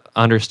the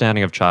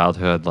understanding of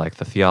childhood, like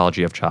the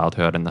theology of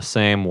childhood, in the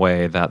same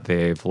way that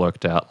they've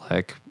looked at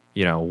like,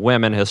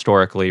 women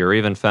historically, or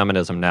even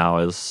feminism now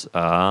is,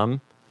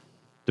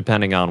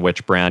 depending on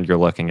which brand you're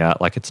looking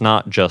at, like it's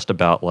not just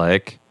about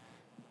like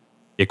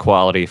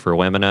equality for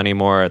women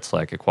anymore. It's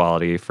like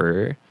equality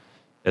for,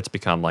 it's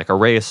become like a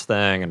race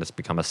thing, and it's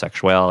become a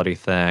sexuality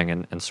thing,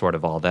 and sort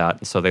of all that.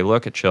 And so they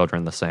look at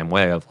children the same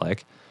way of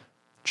like,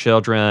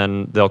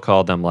 children, they'll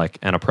call them like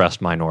an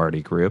oppressed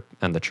minority group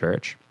in the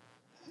church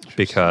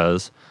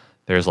because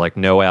there's like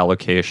no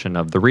allocation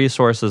of the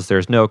resources.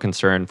 There's no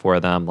concern for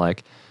them.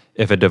 Like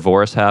if a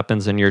divorce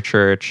happens in your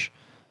church,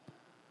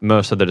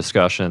 most of the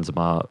discussions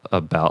about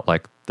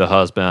like the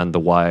husband,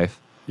 the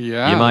wife, you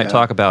might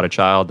talk about a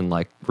child in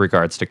like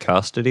regards to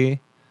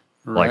custody.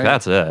 Right. Like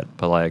that's it.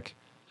 But like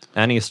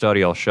any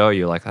study will show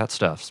you like that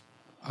stuff's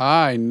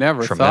I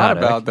never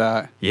traumatic. thought about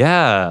that.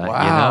 Yeah.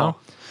 Wow.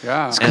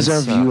 Yeah. It's because And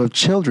our so- view of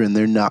children,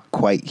 they're not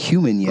quite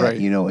human yet,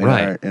 Right. in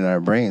Right. our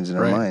brains and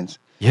our Right. minds.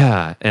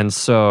 Yeah, and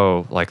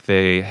so like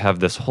they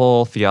have this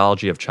whole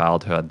theology of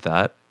childhood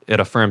that it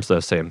affirms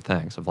those same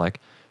things of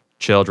like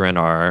children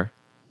are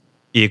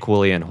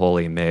equally and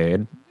wholly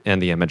made in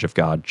the image of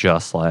God,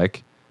 just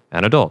like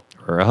an adult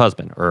or a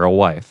husband or a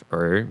wife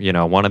or, you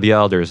know, one of the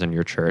elders in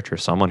your church or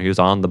someone who's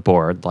on the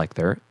board. Like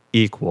they're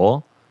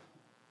equal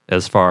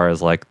as far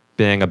as like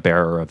being a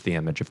bearer of the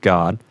image of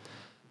God.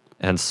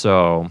 And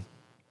so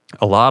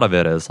a lot of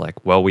it is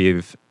like, well,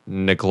 we've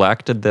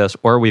neglected this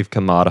or we've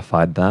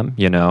commodified them,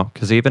 you know,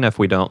 because even if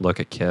we don't look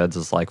at kids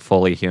as like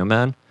fully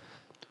human,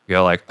 you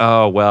go like,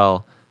 oh,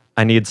 well,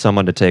 I need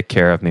someone to take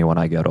care of me when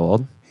I get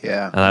old.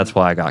 Yeah. And that's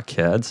why I got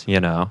kids, you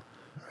know.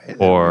 Right.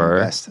 Or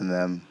invest in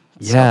them.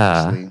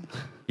 Yeah. Selfishly.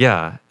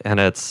 Yeah. And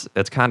it's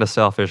kind of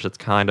selfish, it's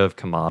kind of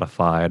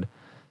commodified.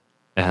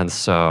 And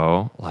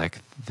so like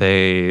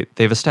they've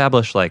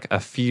established like a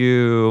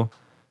few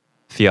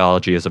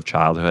theologies of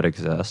childhood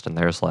exist, and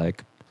there's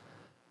like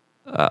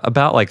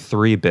about like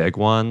 3 big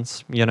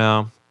ones, you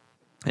know.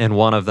 And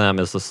one of them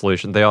is the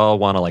solution. They all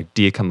want to like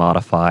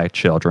decommodify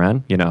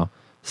children, you know,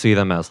 see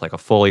them as like a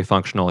fully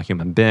functional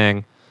human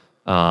being,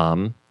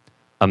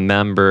 a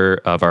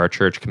member of our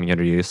church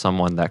community,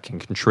 someone that can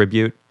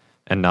contribute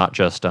and not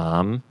just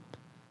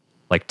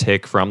like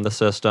take from the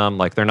system.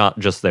 Like they're not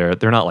just there.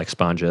 They're not like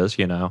sponges,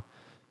 you know.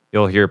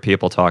 You'll hear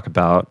people talk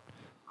about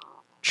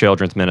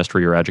children's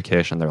ministry or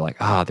education. They're like,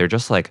 they're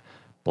just like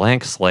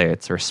blank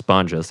slates or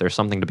sponges. There's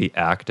something to be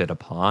acted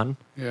upon,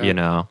 you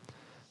know.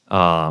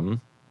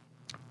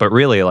 But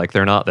really, like,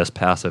 they're not this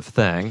passive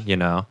thing, you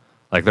know.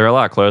 Like, they're a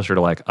lot closer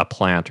to, like, a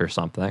plant or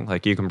something.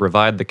 Like, you can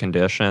provide the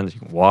conditions,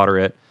 you can water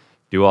it,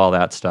 do all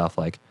that stuff.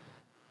 Like,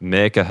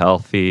 make a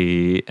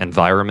healthy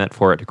environment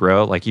for it to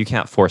grow. Like, you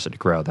can't force it to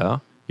grow, though,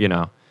 you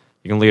know.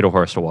 You can lead a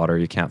horse to water,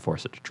 you can't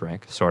force it to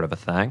drink, sort of a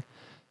thing.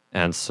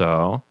 And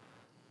so,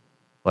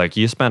 like,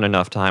 you spend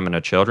enough time in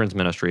a children's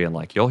ministry and,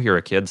 like, you'll hear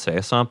a kid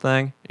say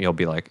something, and you'll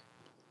be like,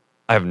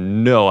 I have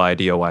no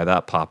idea why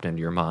that popped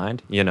into your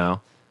mind, you know?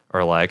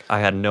 Or, like, I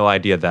had no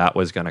idea that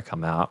was going to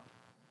come out.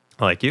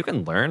 Like, you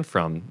can learn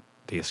from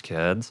these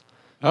kids.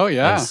 Oh,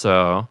 yeah. And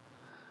so,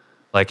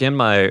 like, in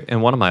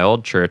one of my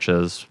old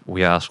churches,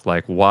 we asked,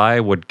 like, why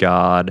would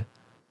God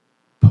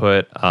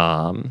put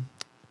the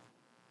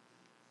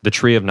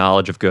tree of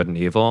knowledge of good and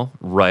evil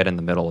right in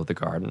the middle of the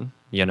garden,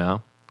 you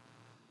know?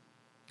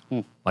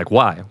 Like,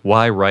 why?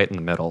 Why right in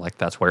the middle? Like,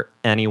 that's where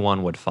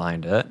anyone would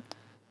find it,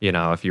 you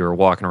know, if you were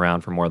walking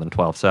around for more than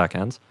 12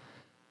 seconds.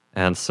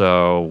 And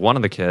so one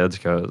of the kids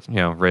goes, you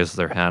know, raises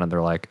their hand and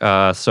they're like,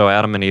 so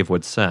Adam and Eve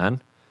would sin.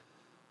 And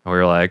we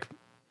were like,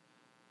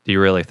 do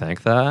you really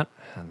think that?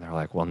 And they're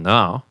like, well,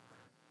 no.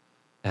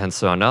 And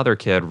so another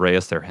kid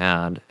raised their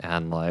hand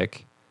and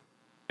like,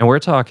 and we're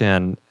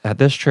talking at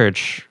this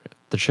church,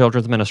 the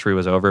children's ministry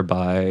was over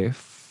by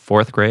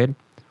 4th grade.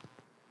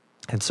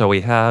 And so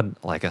we had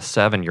like a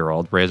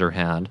 7-year-old raise her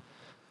hand.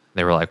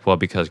 They were like, well,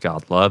 because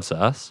God loves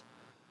us.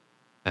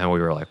 And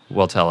we were like,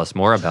 well, tell us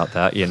more about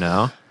that, you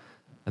know?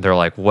 And they're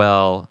like,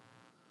 well,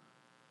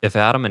 if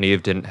Adam and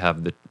Eve didn't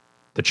have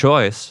the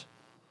choice,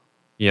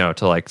 you know,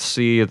 to like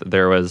see that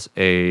there was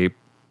a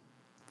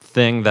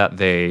thing that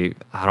they,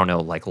 I don't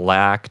know, like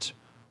lacked,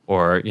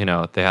 or, you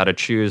know, they had to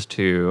choose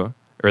to,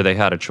 or they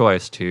had a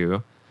choice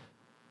to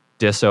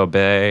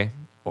disobey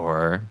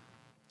or,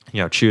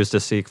 you know, choose to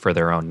seek for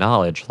their own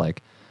knowledge,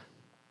 like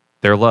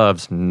their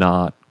love's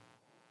not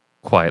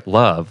quite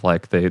love.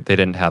 Like they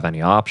didn't have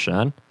any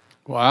option.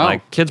 Wow.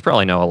 Like kids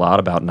probably know a lot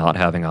about not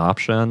having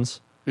options.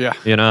 Yeah.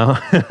 You know?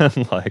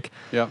 Like,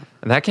 Yeah.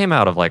 and that came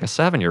out of like a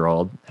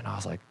 7-year-old, and I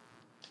was like,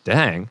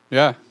 dang.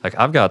 Yeah. Like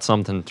I've got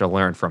something to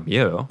learn from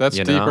you. That's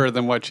you know? deeper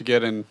than what you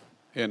get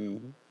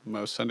in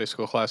most Sunday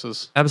school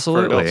classes. for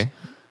Absolutely. adults.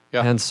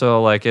 Yeah. And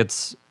so like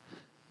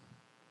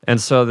and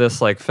so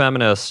this like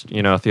feminist,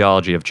 you know,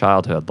 theology of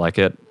childhood, like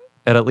it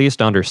at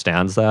least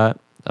understands that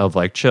of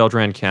like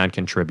children can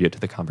contribute to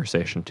the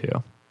conversation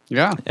too.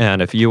 Yeah.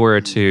 And if you were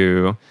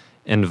to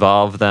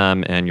involve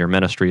them in your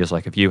ministries,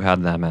 like if you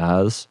had them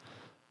as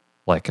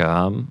like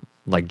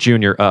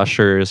junior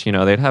ushers, you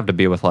know, they'd have to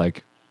be with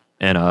like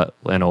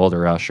an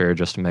older usher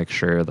just to make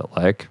sure that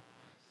like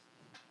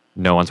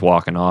no one's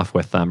walking off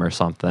with them or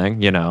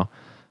something, you know.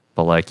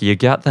 But like you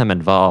get them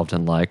involved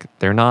and like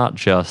they're not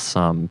just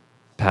some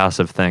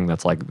passive thing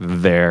that's like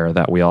there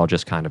that we all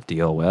just kind of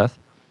deal with.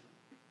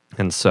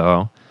 And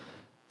so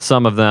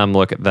some of them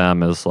look at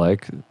them as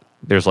like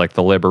there's like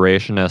the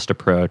liberationist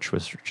approach,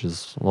 which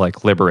is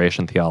like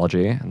liberation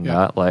theology, and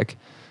that like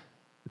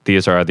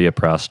these are the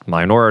oppressed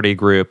minority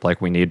group,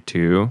 like we need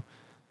to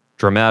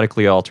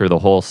dramatically alter the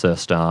whole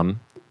system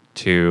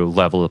to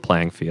level the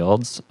playing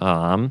fields.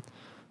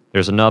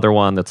 There's another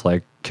one that's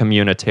like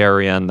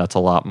communitarian, that's a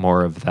lot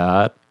more of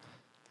that.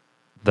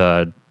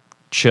 The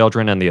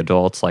children and the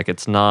adults, like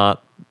it's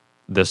not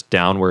this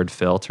downward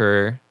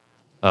filter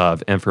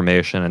of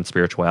information and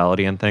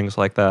spirituality and things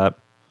like that,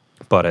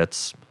 but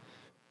it's,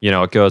 you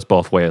know, it goes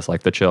both ways.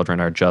 Like the children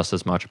are just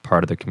as much a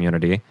part of the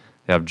community.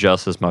 They have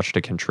just as much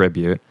to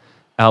contribute,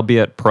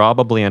 albeit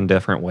probably in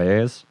different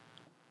ways.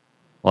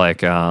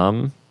 Like,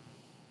 I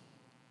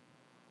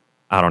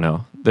I don't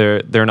know.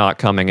 They're not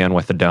coming in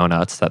with the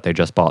donuts that they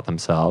just bought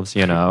themselves,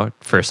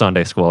 for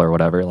Sunday school or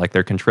whatever. Like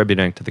they're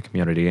contributing to the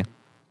community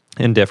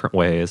in different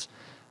ways,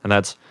 and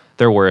that's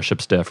their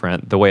worship's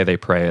different. The way they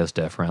pray is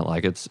different.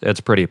 Like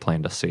it's pretty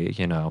plain to see,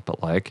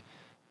 but like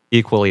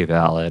equally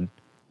valid,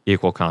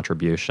 equal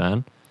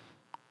contribution.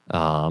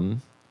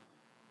 Then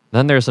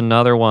there's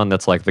another one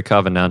that's like the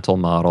covenantal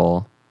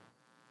model,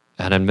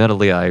 and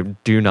admittedly, I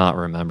do not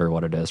remember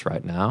what it is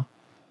right now.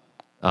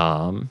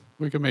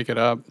 We can make it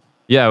up.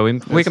 Yeah,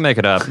 we can make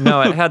it up.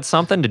 No, it had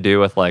something to do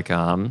with like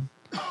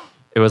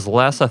it was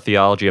less a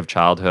theology of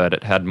childhood.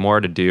 It had more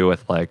to do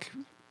with like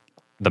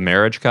the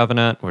marriage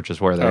covenant, which is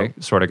where they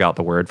sort of got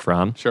the word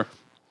from. Sure.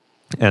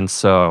 And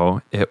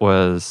so it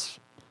was,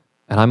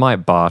 and I might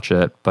botch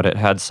it, but it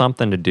had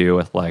something to do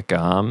with like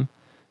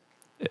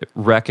it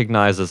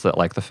recognizes that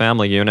like the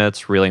family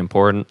unit's really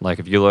important. Like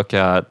if you look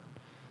at,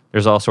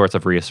 there's all sorts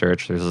of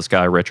research. There's this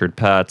guy Richard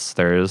Petz.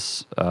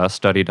 There's a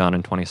study done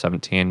in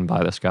 2017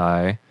 by this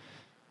guy.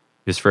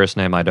 His first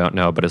name I don't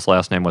know, but his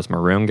last name was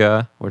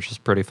Marunga, which is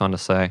pretty fun to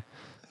say.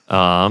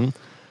 But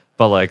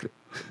like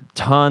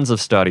tons of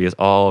studies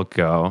all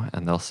go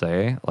and they'll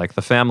say like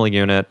the family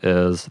unit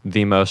is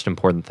the most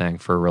important thing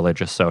for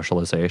religious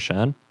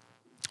socialization,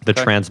 the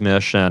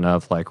transmission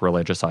of like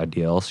religious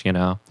ideals,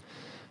 And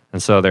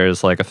so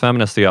there's like a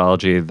feminist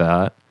theology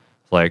that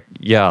like,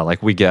 yeah,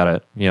 like we get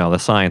it. The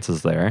science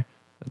is there.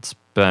 It's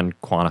been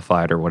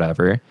quantified or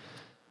whatever.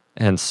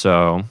 And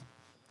so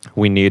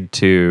we need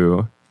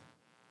to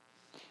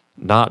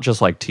not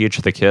just like teach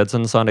the kids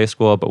in Sunday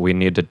school, but we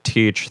need to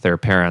teach their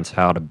parents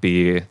how to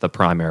be the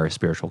primary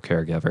spiritual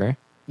caregiver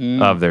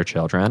of their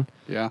children.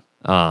 Yeah.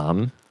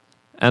 And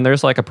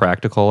there's like a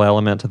practical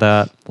element to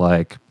that.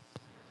 Like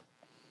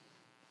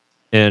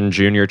in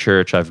junior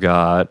church, I've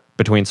got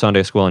between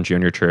Sunday school and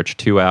junior church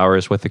 2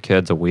 hours with the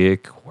kids a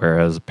week,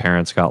 whereas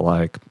parents got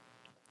like,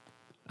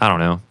 I don't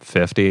know,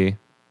 50,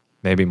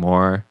 maybe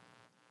more,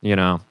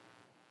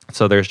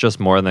 So there's just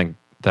more than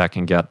that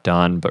can get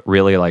done, but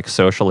really like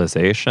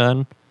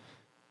socialization,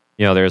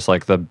 there's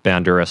like the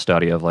Bandura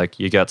study of like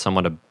you get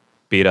someone to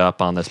beat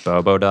up on this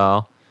Bobo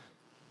doll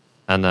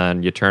and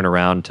then you turn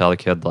around and tell the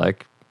kid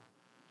like,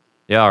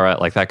 yeah, all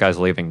right, like that guy's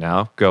leaving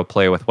now. Go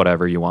play with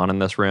whatever you want in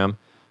this room.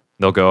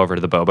 They'll go over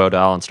to the Bobo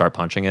doll and start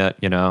punching it,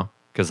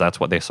 because that's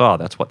what they saw.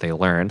 That's what they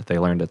learned. They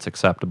learned it's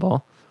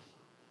acceptable.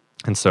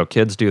 And so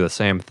kids do the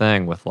same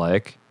thing with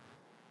like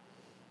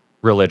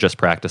religious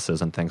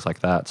practices and things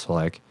like that. So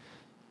like,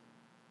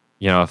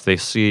 if they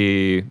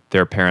see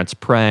their parents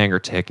praying or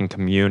taking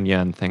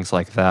communion, things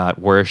like that,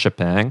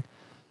 worshiping,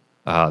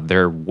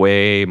 they're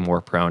way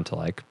more prone to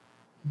like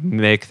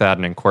make that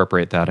and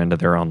incorporate that into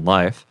their own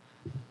life.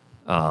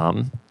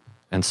 And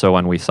so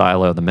when we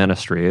silo the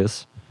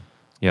ministries,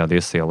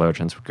 these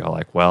theologians would go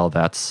like, well,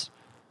 that's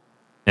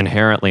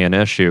inherently an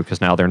issue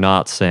because now they're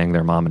not seeing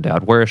their mom and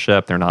dad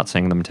worship. They're not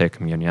seeing them take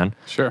communion.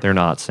 Sure. They're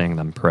not seeing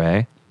them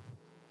pray.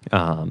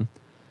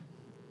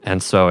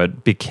 And so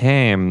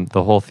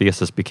the whole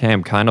thesis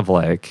became kind of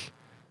like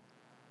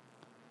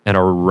in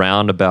a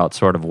roundabout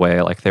sort of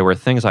way. Like they were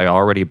things I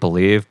already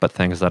believed, but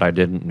things that I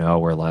didn't know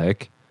were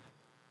like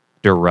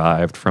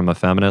derived from a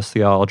feminist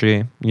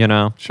theology,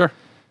 Sure.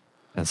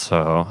 And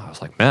so I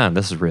was like, man,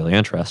 this is really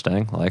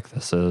interesting. Like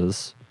this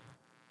is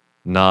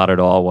not at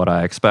all what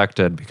I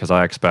expected because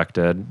I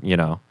expected,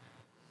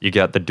 you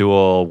get the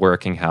dual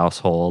working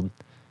household.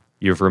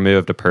 You've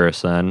removed a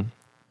person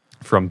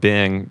from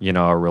being,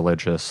 a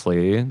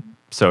religiously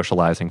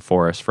socializing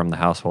force from the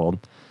household.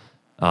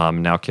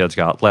 Now kids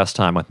got less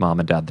time with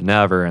mom and dad than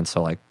ever, and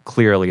so like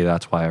clearly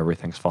that's why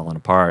everything's fallen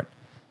apart.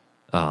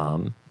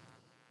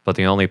 But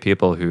the only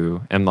people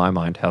who, in my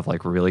mind, have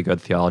like really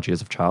good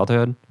theologies of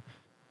childhood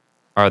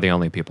are the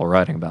only people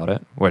writing about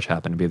it, which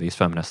happen to be these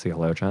feminist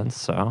theologians.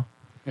 So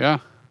yeah.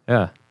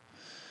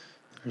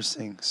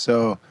 Interesting.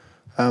 So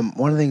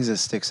one of the things that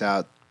sticks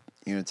out,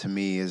 to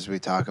me is we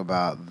talk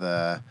about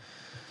the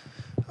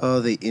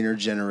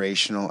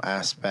intergenerational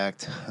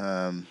aspect.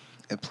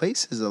 It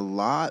places a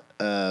lot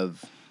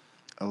of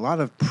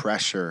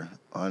pressure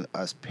on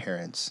us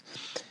parents.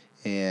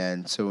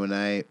 And so when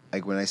I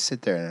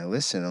sit there and I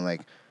listen, I'm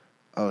like,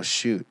 oh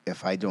shoot,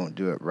 if I don't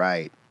do it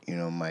right,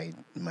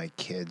 my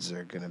kids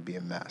are gonna be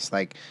a mess.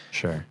 Like,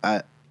 sure,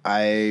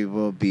 I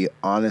will be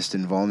honest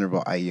and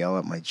vulnerable. I yell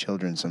at my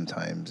children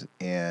sometimes,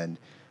 and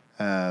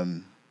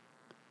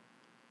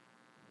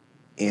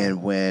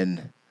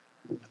when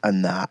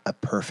I'm not a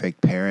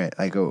perfect parent,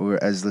 like I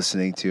was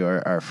listening to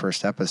our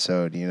first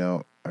episode,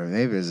 or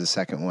maybe it was the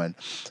second one.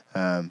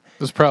 It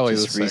was probably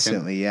just the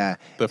recently,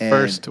 second. yeah.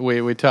 First,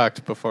 we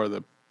talked before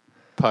the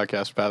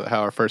podcast about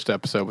how our first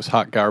episode was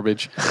hot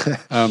garbage.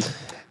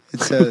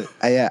 So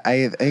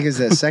I think it's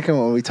the second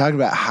one. We talked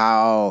about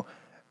how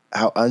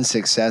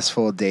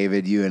unsuccessful,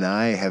 David, you and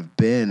I have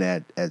been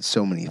at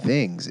so many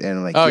things. And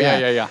I'm like,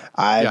 yeah.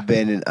 I've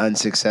been an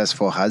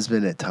unsuccessful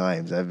husband at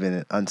times. I've been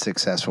an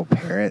unsuccessful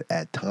parent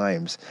at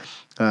times.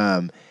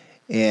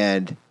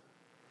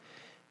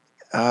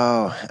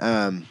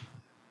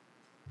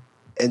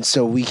 and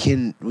so we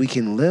can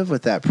live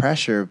with that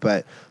pressure.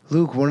 But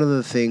Luke, one of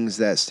the things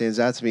that stands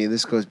out to me, and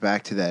this goes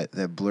back to that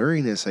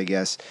blurriness, I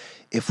guess,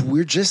 if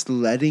we're just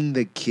letting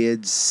the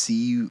kids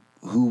see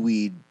who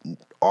we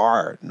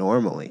are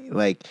normally,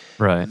 like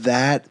Right.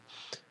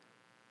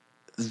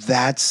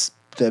 that's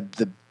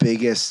the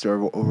biggest or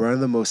one of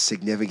the most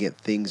significant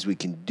things we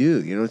can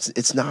do. You know,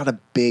 it's not a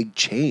big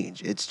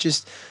change. It's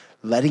just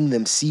letting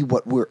them see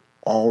what we're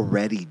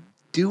already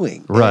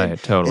doing. Right,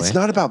 And totally. It's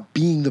not about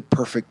being the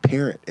perfect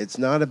parent. It's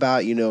not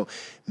about,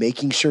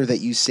 making sure that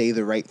you say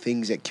the right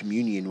things at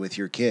communion with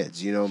your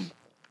kids,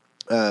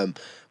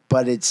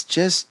 but it's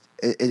just,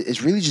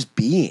 it's really just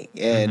being.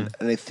 And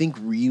I think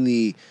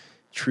really,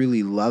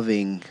 truly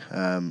loving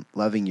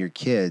your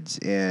kids.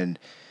 And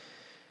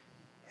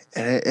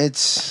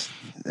it's,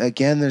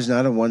 again, there's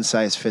not a one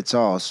size fits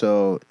all.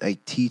 So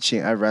like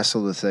teaching, I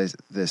wrestled with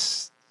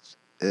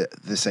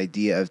this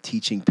idea of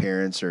teaching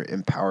parents or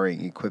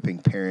empowering, equipping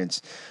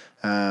parents.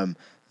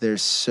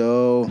 There's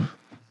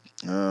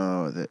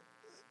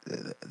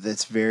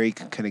that's very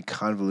kind of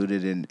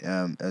convoluted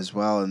and as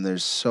well, and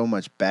there's so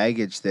much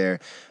baggage there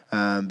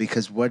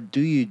because what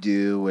do you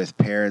do with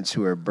parents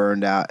who are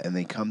burned out and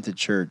they come to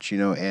church,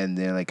 and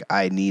they're like,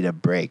 I need a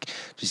break,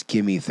 just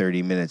give me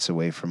 30 minutes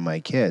away from my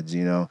kids,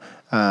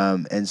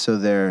 and so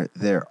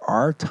there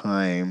are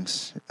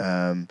times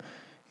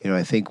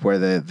I think where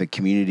the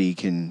community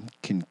can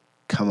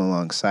come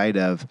alongside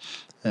of.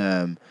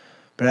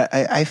 But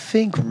I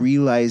think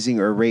realizing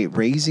or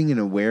raising an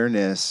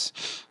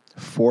awareness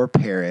for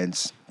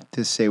parents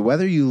to say,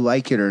 whether you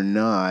like it or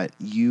not,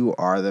 you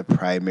are the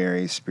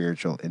primary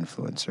spiritual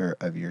influencer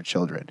of your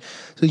children.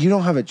 So you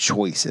don't have a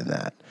choice in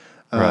that.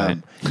 Right.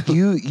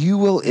 You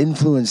will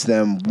influence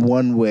them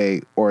one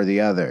way or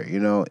the other,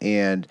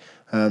 and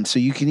so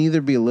you can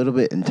either be a little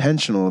bit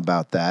intentional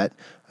about that,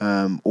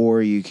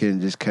 or you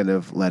can just kind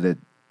of let it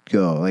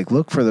go. Like,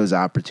 look for those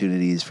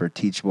opportunities for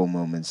teachable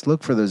moments.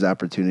 Look for those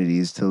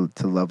opportunities to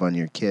love on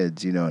your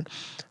kids,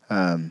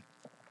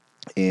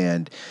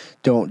 and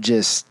don't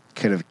just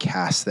kind of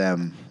cast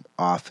them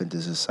off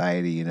into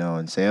society,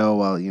 and say, oh,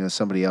 well,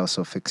 somebody else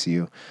will fix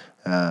you.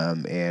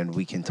 And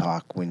we can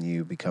talk when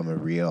you become a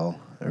real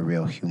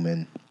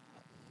human.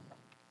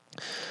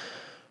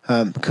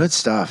 Good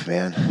stuff,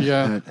 man.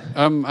 Yeah.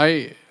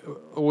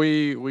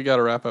 We got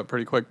to wrap up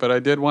pretty quick, but I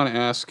did want to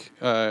ask,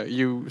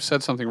 you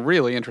said something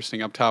really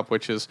interesting up top,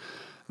 which is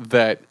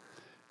that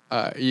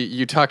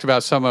you talked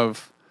about some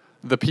of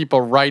the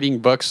people writing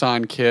books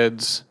on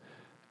kids,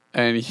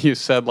 and you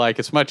said, like,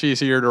 it's much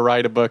easier to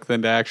write a book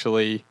than to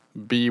actually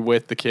be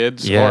with the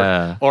kids.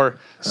 Yeah. Or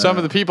some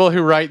of the people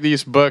who write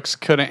these books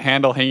couldn't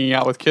handle hanging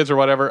out with kids or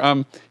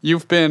whatever.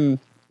 You've been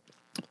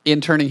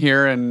interning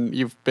here, and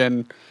you've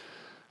been,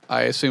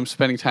 I assume,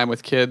 spending time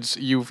with kids.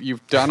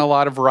 You've done a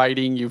lot of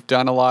writing. You've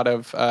done a lot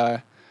of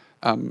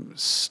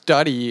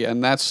study,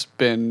 and that's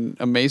been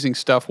amazing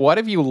stuff. What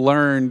have you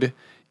learned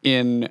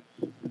in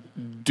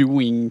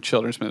doing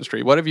children's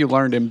ministry? What have you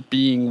learned in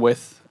being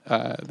with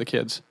the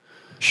kids?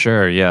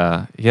 Sure.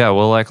 Yeah.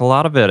 Well, like a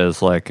lot of it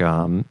is like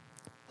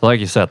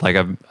you said, like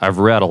I've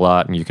read a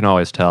lot, and you can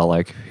always tell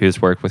like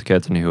who's worked with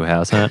kids and who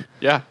hasn't.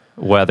 Yeah.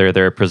 Whether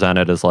they're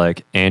presented as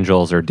like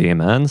angels or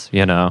demons,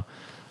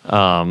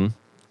 But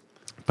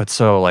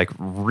so like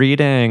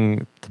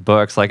reading the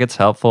books, like it's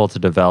helpful to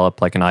develop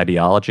like an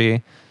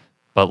ideology,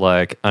 but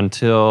like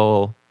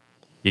until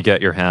you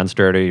get your hands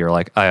dirty, you're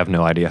like, I have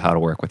no idea how to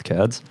work with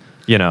kids.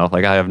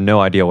 Like I have no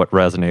idea what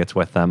resonates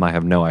with them. I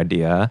have no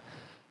idea.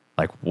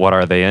 Like, what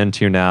are they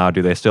into now?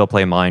 Do they still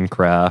play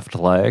Minecraft?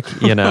 Like,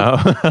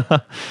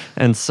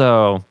 and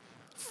so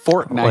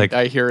Fortnite, like,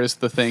 I hear, is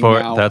the thing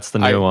now. That's the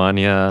new one,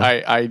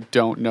 yeah. I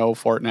don't know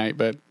Fortnite,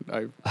 but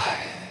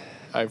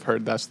I've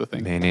heard that's the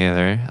thing. Me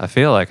neither. I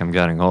feel like I'm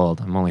getting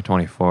old. I'm only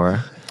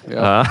 24.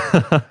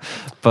 Yeah.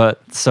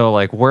 But so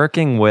like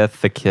working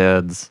with the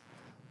kids,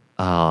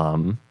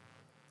 it's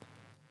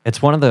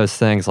one of those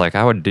things, like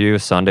I would do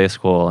Sunday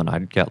school and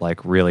I'd get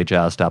like really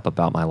jazzed up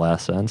about my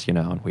lessons,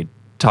 and we'd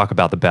talk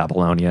about the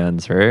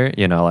Babylonians or,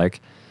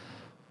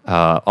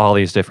 all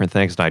these different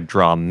things. And I'd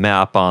draw a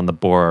map on the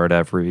board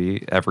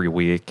every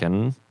week.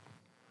 And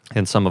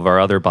in some of our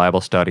other Bible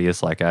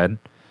studies, like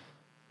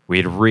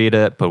we'd read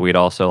it, but we'd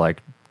also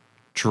like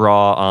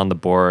draw on the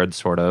board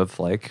sort of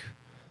like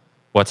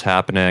what's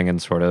happening and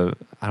sort of,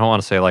 I don't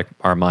want to say like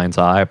our mind's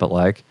eye, but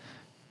like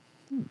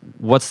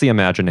what's the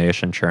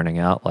imagination churning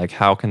out? Like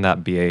how can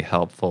that be a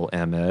helpful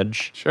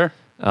image? Sure.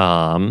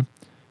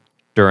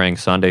 During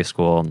Sunday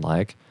school, and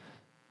like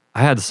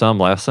I had some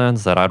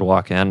lessons that I'd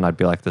walk in and I'd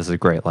be like, this is a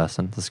great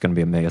lesson. This is going to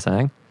be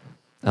amazing.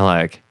 And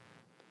like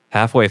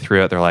halfway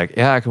through it, they're like,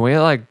 yeah, can we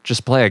like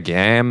just play a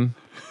game?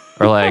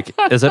 Or like,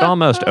 is it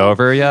almost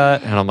over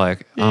yet? And I'm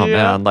like, oh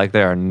man, like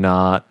they are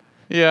not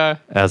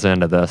as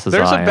into this as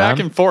There's I am. There's a back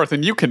and forth,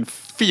 and you can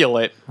feel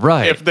it,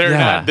 right? If they're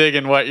not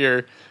digging what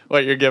you're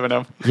giving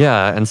them.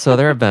 Yeah, and so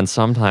there have been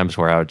some times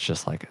where I was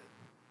just like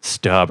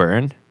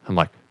stubborn. I'm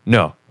like,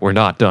 no, we're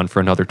not done for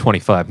another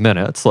 25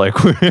 minutes.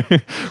 Like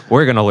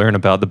we're going to learn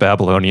about the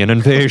Babylonian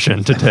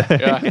invasion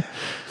today.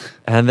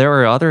 And there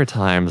were other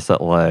times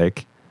that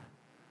like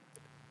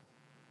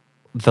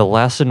the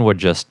lesson would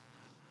just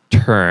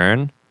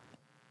turn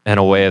in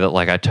a way that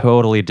like I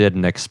totally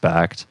didn't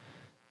expect.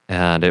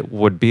 And it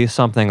would be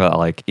something that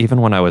like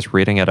even when I was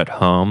reading it at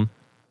home,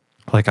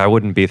 like I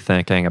wouldn't be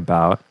thinking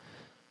about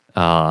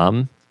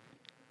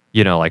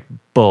like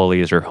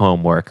bullies or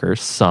homework or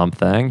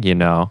something,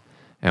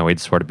 and we'd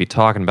sort of be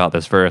talking about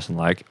this verse and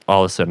like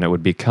all of a sudden it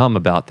would become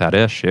about that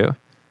issue.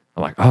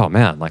 I'm like, oh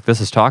man, like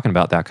this is talking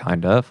about that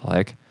kind of,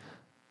 like,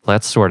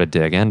 let's sort of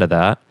dig into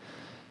that.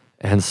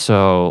 And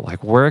so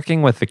like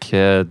working with the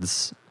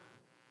kids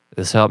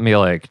has helped me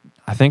like,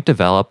 I think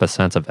develop a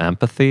sense of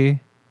empathy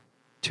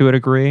to a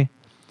degree.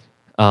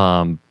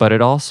 But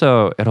it'll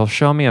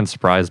show me and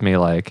surprise me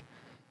like,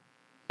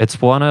 it's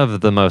one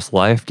of the most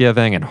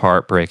life-giving and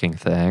heartbreaking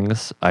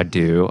things I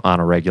do on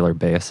a regular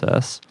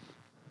basis.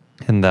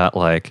 In that,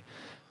 like,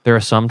 there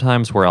are some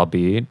times where I'll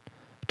be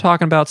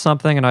talking about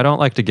something and I don't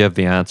like to give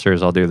the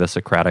answers. I'll do the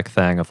Socratic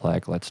thing of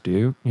like, let's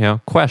do,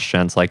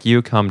 questions. Like,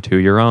 you come to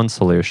your own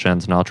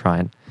solutions and I'll try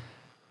and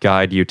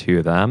guide you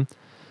to them.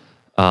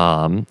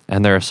 And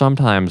there are some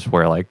times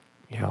where, like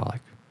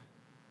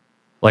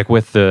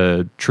with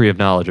the tree of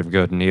knowledge of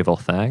good and evil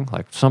thing,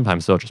 like,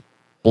 sometimes they'll just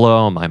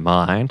blow my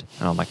mind.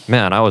 And I'm like,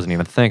 man, I wasn't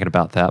even thinking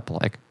about that,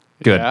 but like,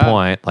 good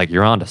point. Like,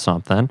 you're onto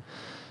something.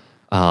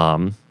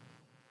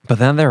 But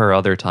then there are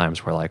other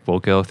times where like we'll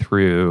go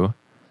through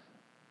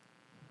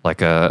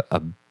like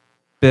a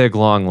big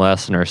long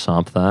lesson or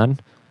something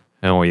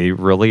and we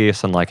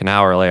release and like an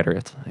hour later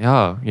it's,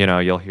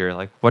 you'll hear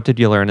like, what did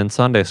you learn in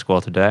Sunday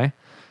school today?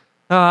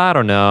 Oh, I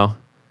don't know.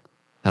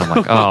 And I'm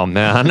like, oh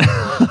man,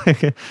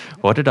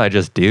 what did I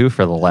just do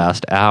for the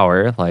last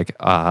hour? Like,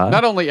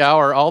 not only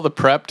hour, all the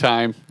prep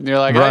time. And you're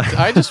like, right.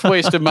 I just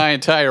wasted my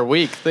entire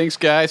week. Thanks,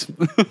 guys.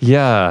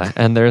 Yeah.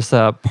 And there's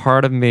that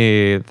part of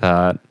me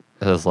that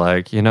is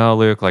like,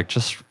 Luke, like,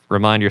 just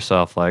remind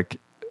yourself, like,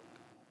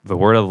 the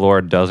word of the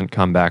Lord doesn't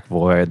come back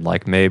void.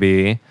 Like,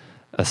 maybe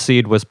a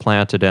seed was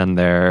planted in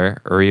there,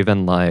 or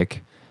even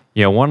like,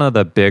 one of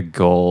the big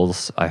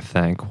goals, I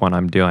think, when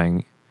I'm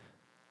doing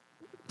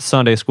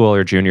Sunday school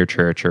or junior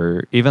church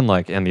or even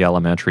like in the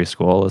elementary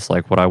school is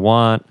like what I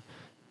want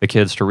the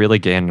kids to really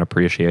gain an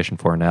appreciation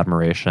for and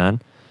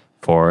admiration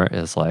for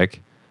is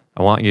like,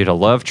 I want you to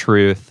love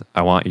truth.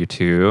 I want you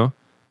to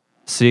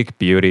seek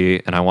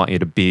beauty, and I want you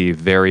to be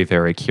very,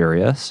 very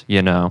curious,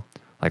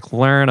 like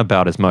learn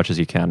about as much as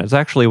you can. It's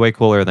actually way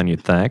cooler than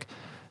you'd think.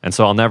 And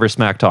so I'll never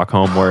smack talk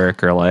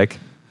homework or like,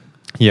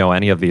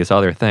 any of these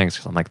other things.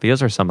 'Cause I'm like,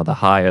 these are some of the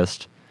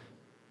highest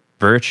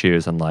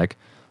virtues, and like,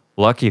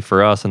 lucky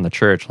for us in the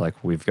church, like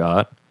we've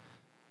got,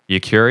 you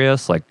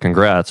curious? Like,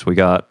 congrats, we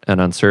got an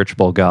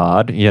unsearchable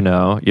God,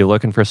 you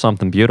looking for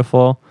something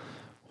beautiful?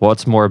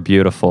 What's more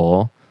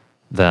beautiful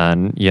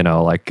than,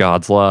 like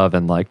God's love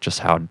and like just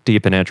how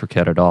deep and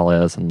intricate it all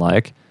is? And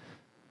like,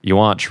 you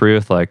want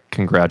truth, like,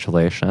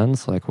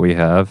 congratulations. Like, we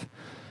have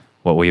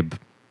what we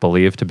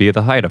believe to be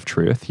the height of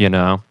truth,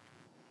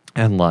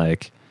 And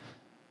like,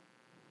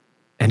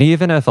 and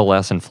even if a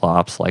lesson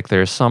flops, like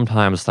there's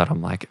sometimes that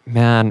I'm like,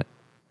 man,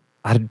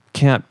 I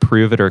can't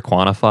prove it or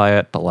quantify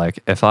it, but like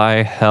if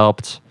I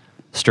helped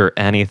stir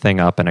anything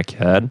up in a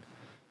kid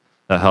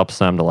that helps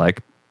them to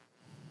like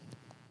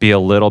be a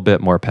little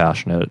bit more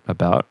passionate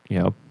about,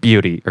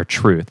 beauty or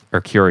truth or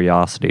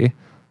curiosity,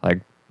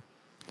 like,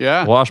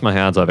 wash my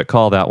hands of it,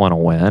 call that one a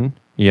win,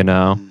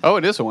 Oh,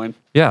 it is a win.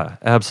 Yeah,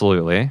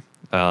 absolutely.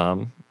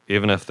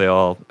 Even if they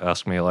all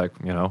ask me like,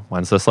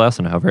 when's this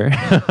lesson over?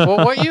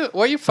 Well,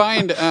 what you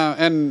find,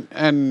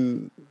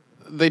 and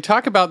they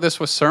talk about this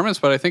with sermons,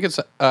 but I think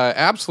it's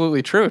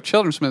absolutely true of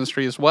children's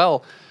ministry as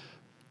well.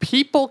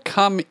 People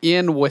come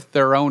in with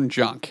their own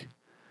junk.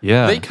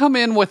 Yeah. They come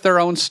in with their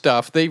own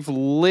stuff. They've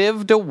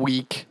lived a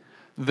week.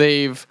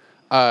 They've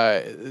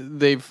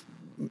maybe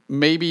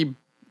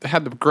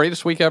had the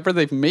greatest week ever.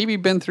 They've maybe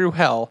been through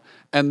hell,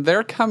 and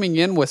they're coming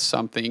in with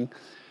something,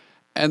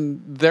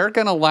 and they're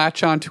going to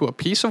latch onto a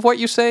piece of what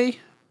you say,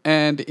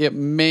 and it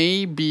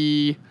may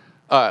be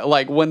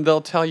like when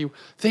they'll tell you,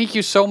 thank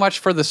you so much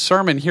for the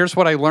sermon, here's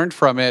what I learned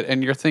from it,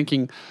 and you're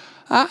thinking,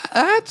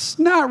 that's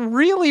not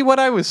really what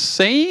I was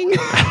saying.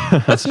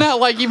 That's not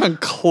like even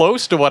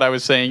close to what I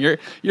was saying.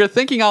 You're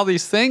thinking all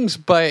these things,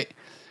 but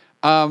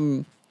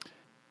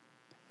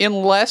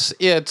unless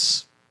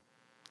it's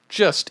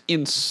just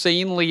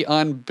insanely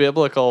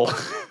unbiblical,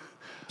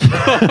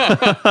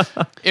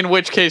 in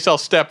which case I'll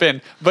step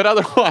in. But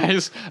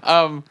otherwise,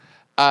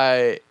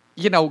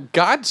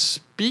 God's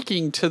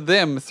speaking to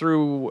them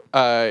through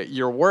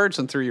your words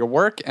and through your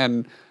work,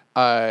 and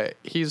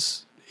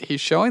He's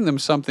showing them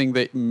something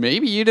that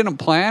maybe you didn't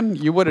plan,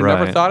 you would have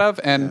never thought of,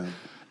 and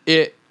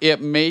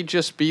it may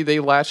just be they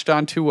latched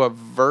onto a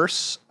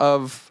verse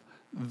of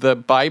the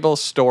Bible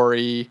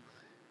story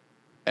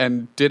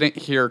and didn't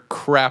hear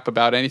crap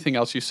about anything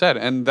else you said,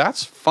 and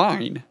that's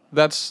fine.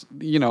 That's,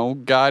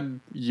 God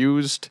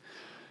used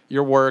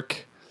your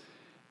work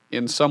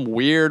in some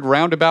weird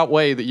roundabout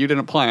way that you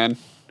didn't plan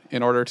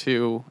in order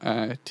to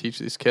teach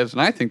these kids,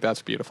 and I think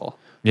that's beautiful.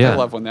 Yeah. I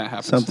love when that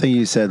happens. Something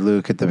you said,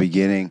 Luke, at the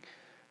beginning.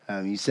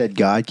 You said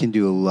God can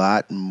do a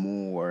lot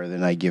more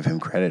than I give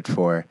him credit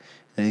for.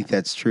 I think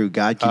that's true.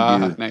 God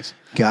can nice.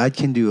 God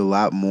can do a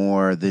lot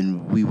more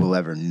than we will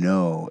ever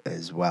know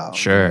as well.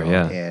 Sure,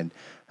 yeah.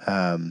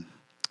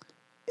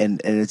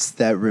 And it's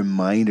that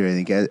reminder.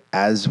 I think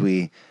as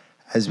we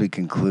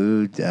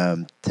conclude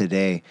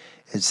today,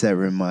 it's that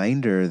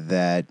reminder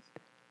that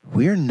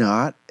we're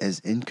not as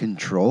in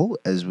control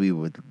as we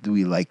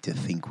like to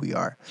think we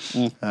are.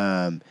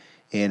 And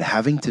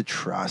having to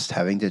trust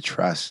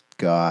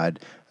God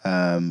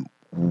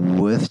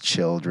with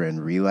children,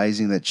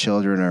 realizing that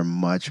children are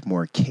much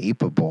more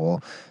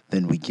capable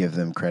than we give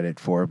them credit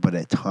for, but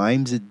at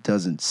times it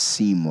doesn't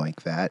seem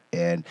like that.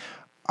 And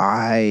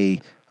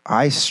I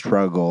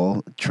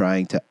struggle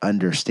trying to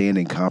understand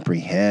and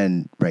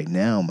comprehend right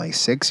now my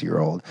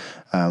 6-year-old.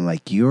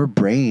 Like, your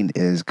brain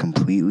is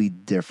completely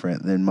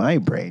different than my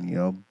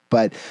brain,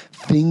 but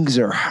things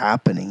are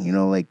happening,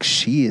 like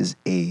she is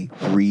a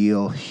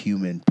real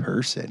human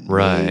person,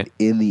 right, made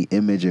in the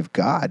image of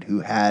God, who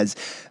has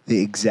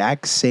the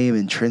exact same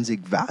intrinsic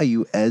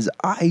value as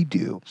I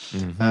do.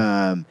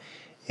 Mm-hmm.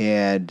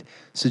 And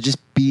so just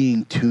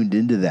being tuned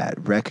into that,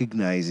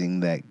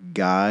 recognizing that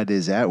God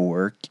is at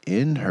work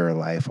in her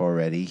life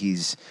already.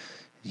 He's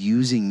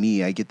using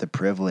me. I get the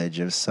privilege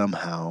of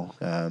somehow,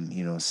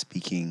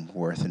 speaking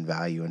worth and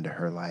value into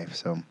her life.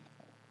 So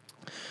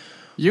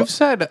you've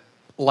said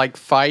like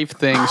 5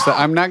 things that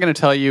I'm not going to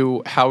tell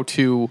you how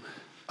to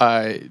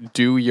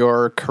do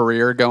your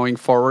career going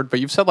forward,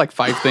 but you've said like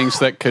 5 things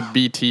that could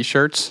be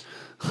T-shirts.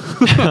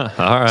 All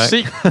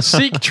right.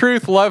 Seek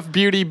truth, love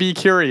beauty, be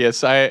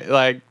curious. I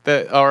like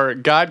that. Or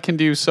God can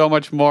do so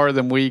much more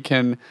than we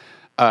can,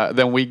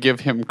 than we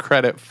give him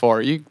credit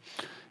for. You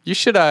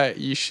should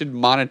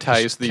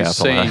monetize these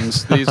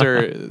sayings.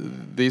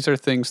 These are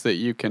things that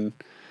you can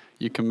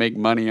make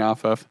money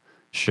off of.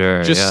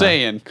 Sure. Just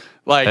saying.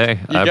 Like, hey,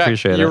 I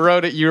appreciate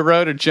it. You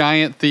wrote a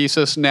giant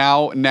thesis.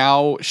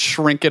 Now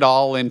shrink it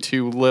all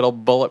into little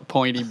bullet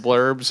pointy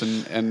blurbs,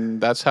 and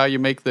that's how you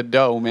make the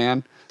dough,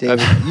 man.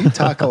 David, you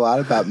talk a lot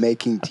about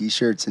making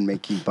T-shirts and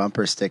making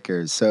bumper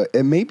stickers, so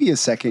it may be a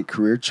second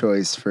career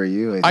choice for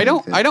you. I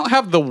don't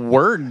have the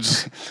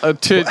words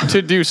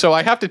to do so.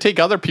 I have to take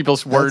other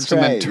people's words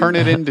and then turn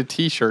it into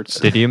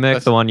T-shirts. Did you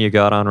make the one you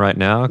got on right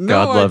now? No,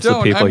 God loves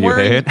the people you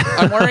hate.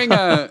 I'm wearing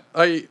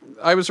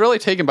I was really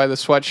taken by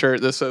this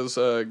sweatshirt. This says,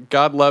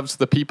 God loves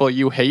the people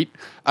you hate.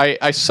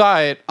 I saw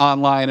it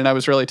online and I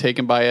was really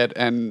taken by it.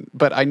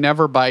 But I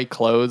never buy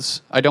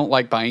clothes. I don't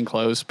like buying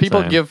clothes.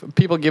 People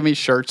give me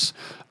shirts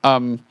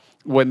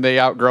when they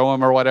outgrow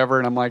them or whatever,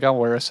 and I'm like, I'll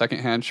wear a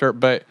secondhand shirt.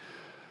 But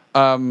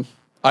I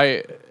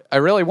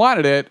really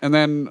wanted it, and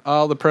then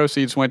all the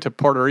proceeds went to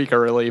Puerto Rico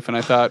relief, and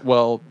I thought,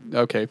 well,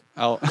 okay,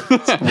 I'll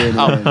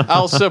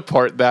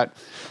support that.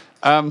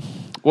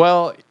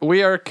 Well,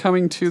 we are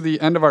coming to the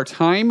end of our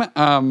time.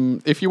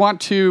 If you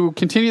want to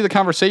continue the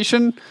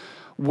conversation,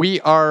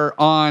 we are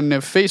on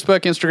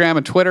Facebook, Instagram,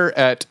 and Twitter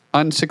at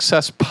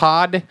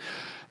UnsuccessPod.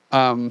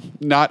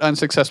 Not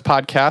Unsuccess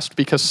Podcast,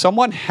 because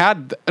someone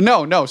had...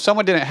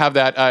 someone didn't have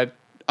that.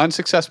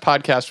 Unsuccess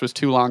Podcast was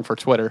too long for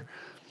Twitter.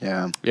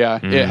 Yeah.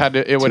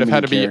 It would have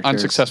had to be characters.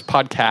 Unsuccess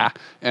Podcast,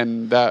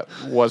 and that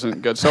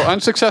wasn't good. So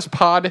Unsuccess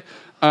Pod.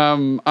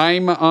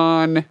 I'm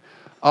on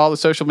all the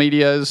social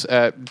medias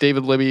at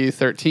David Libby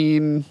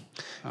 13.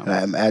 And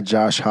I'm at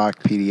Josh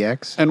Hawk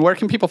PDX. And where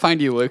can people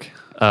find you, Luke?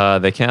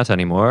 They can't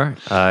anymore.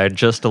 I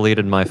just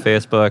deleted my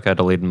Facebook. I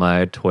deleted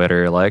my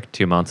Twitter like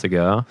 2 months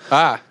ago.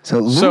 So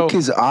Luke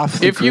is off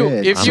the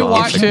grid. If you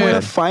want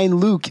to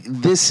find Luke,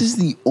 this is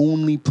the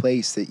only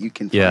place that you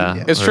can find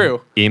him. It's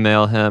true.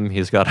 Email him.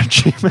 He's got a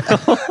Gmail.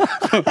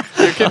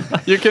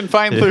 you can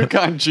find Luke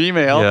on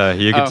Gmail. Yeah,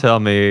 you can tell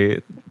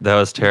me that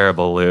was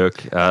terrible, Luke.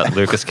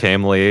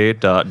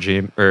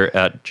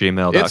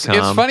 LucasCamely.gmail.com.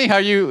 It's funny how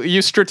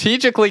you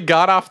strategically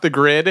got off the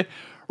grid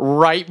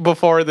right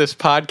before this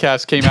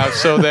podcast came out,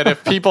 so that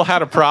if people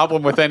had a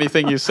problem with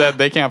anything you said,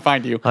 they can't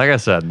find you. Like I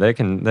said, they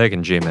can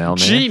Gmail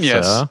me.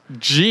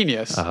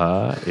 Genius.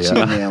 Yeah.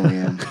 Gmail me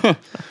in.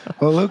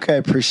 Well, Luke, I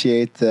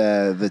appreciate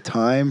the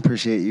time.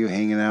 Appreciate you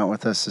hanging out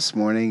with us this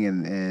morning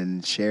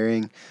and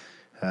sharing.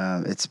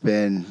 It's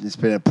been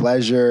a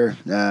pleasure.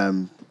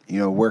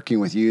 Working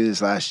with you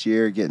this last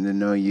year, getting to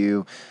know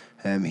you,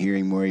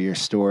 hearing more of your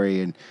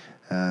story, and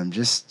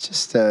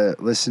just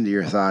listen to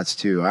your thoughts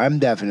too. I'm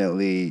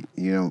definitely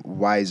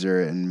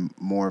wiser and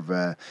more of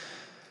a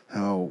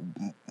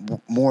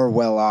more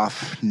well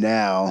off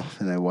now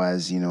than I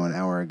was an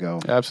hour ago.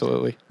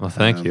 Absolutely. Well,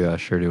 thank you. I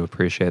sure do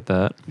appreciate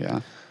that.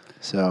 Yeah.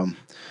 So,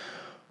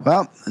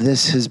 well,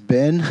 this has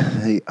been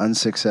the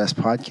Unsuccess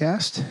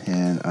Podcast,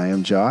 and I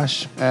am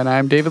Josh, and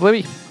I'm David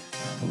Libby.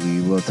 We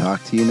will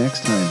talk to you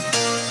next time.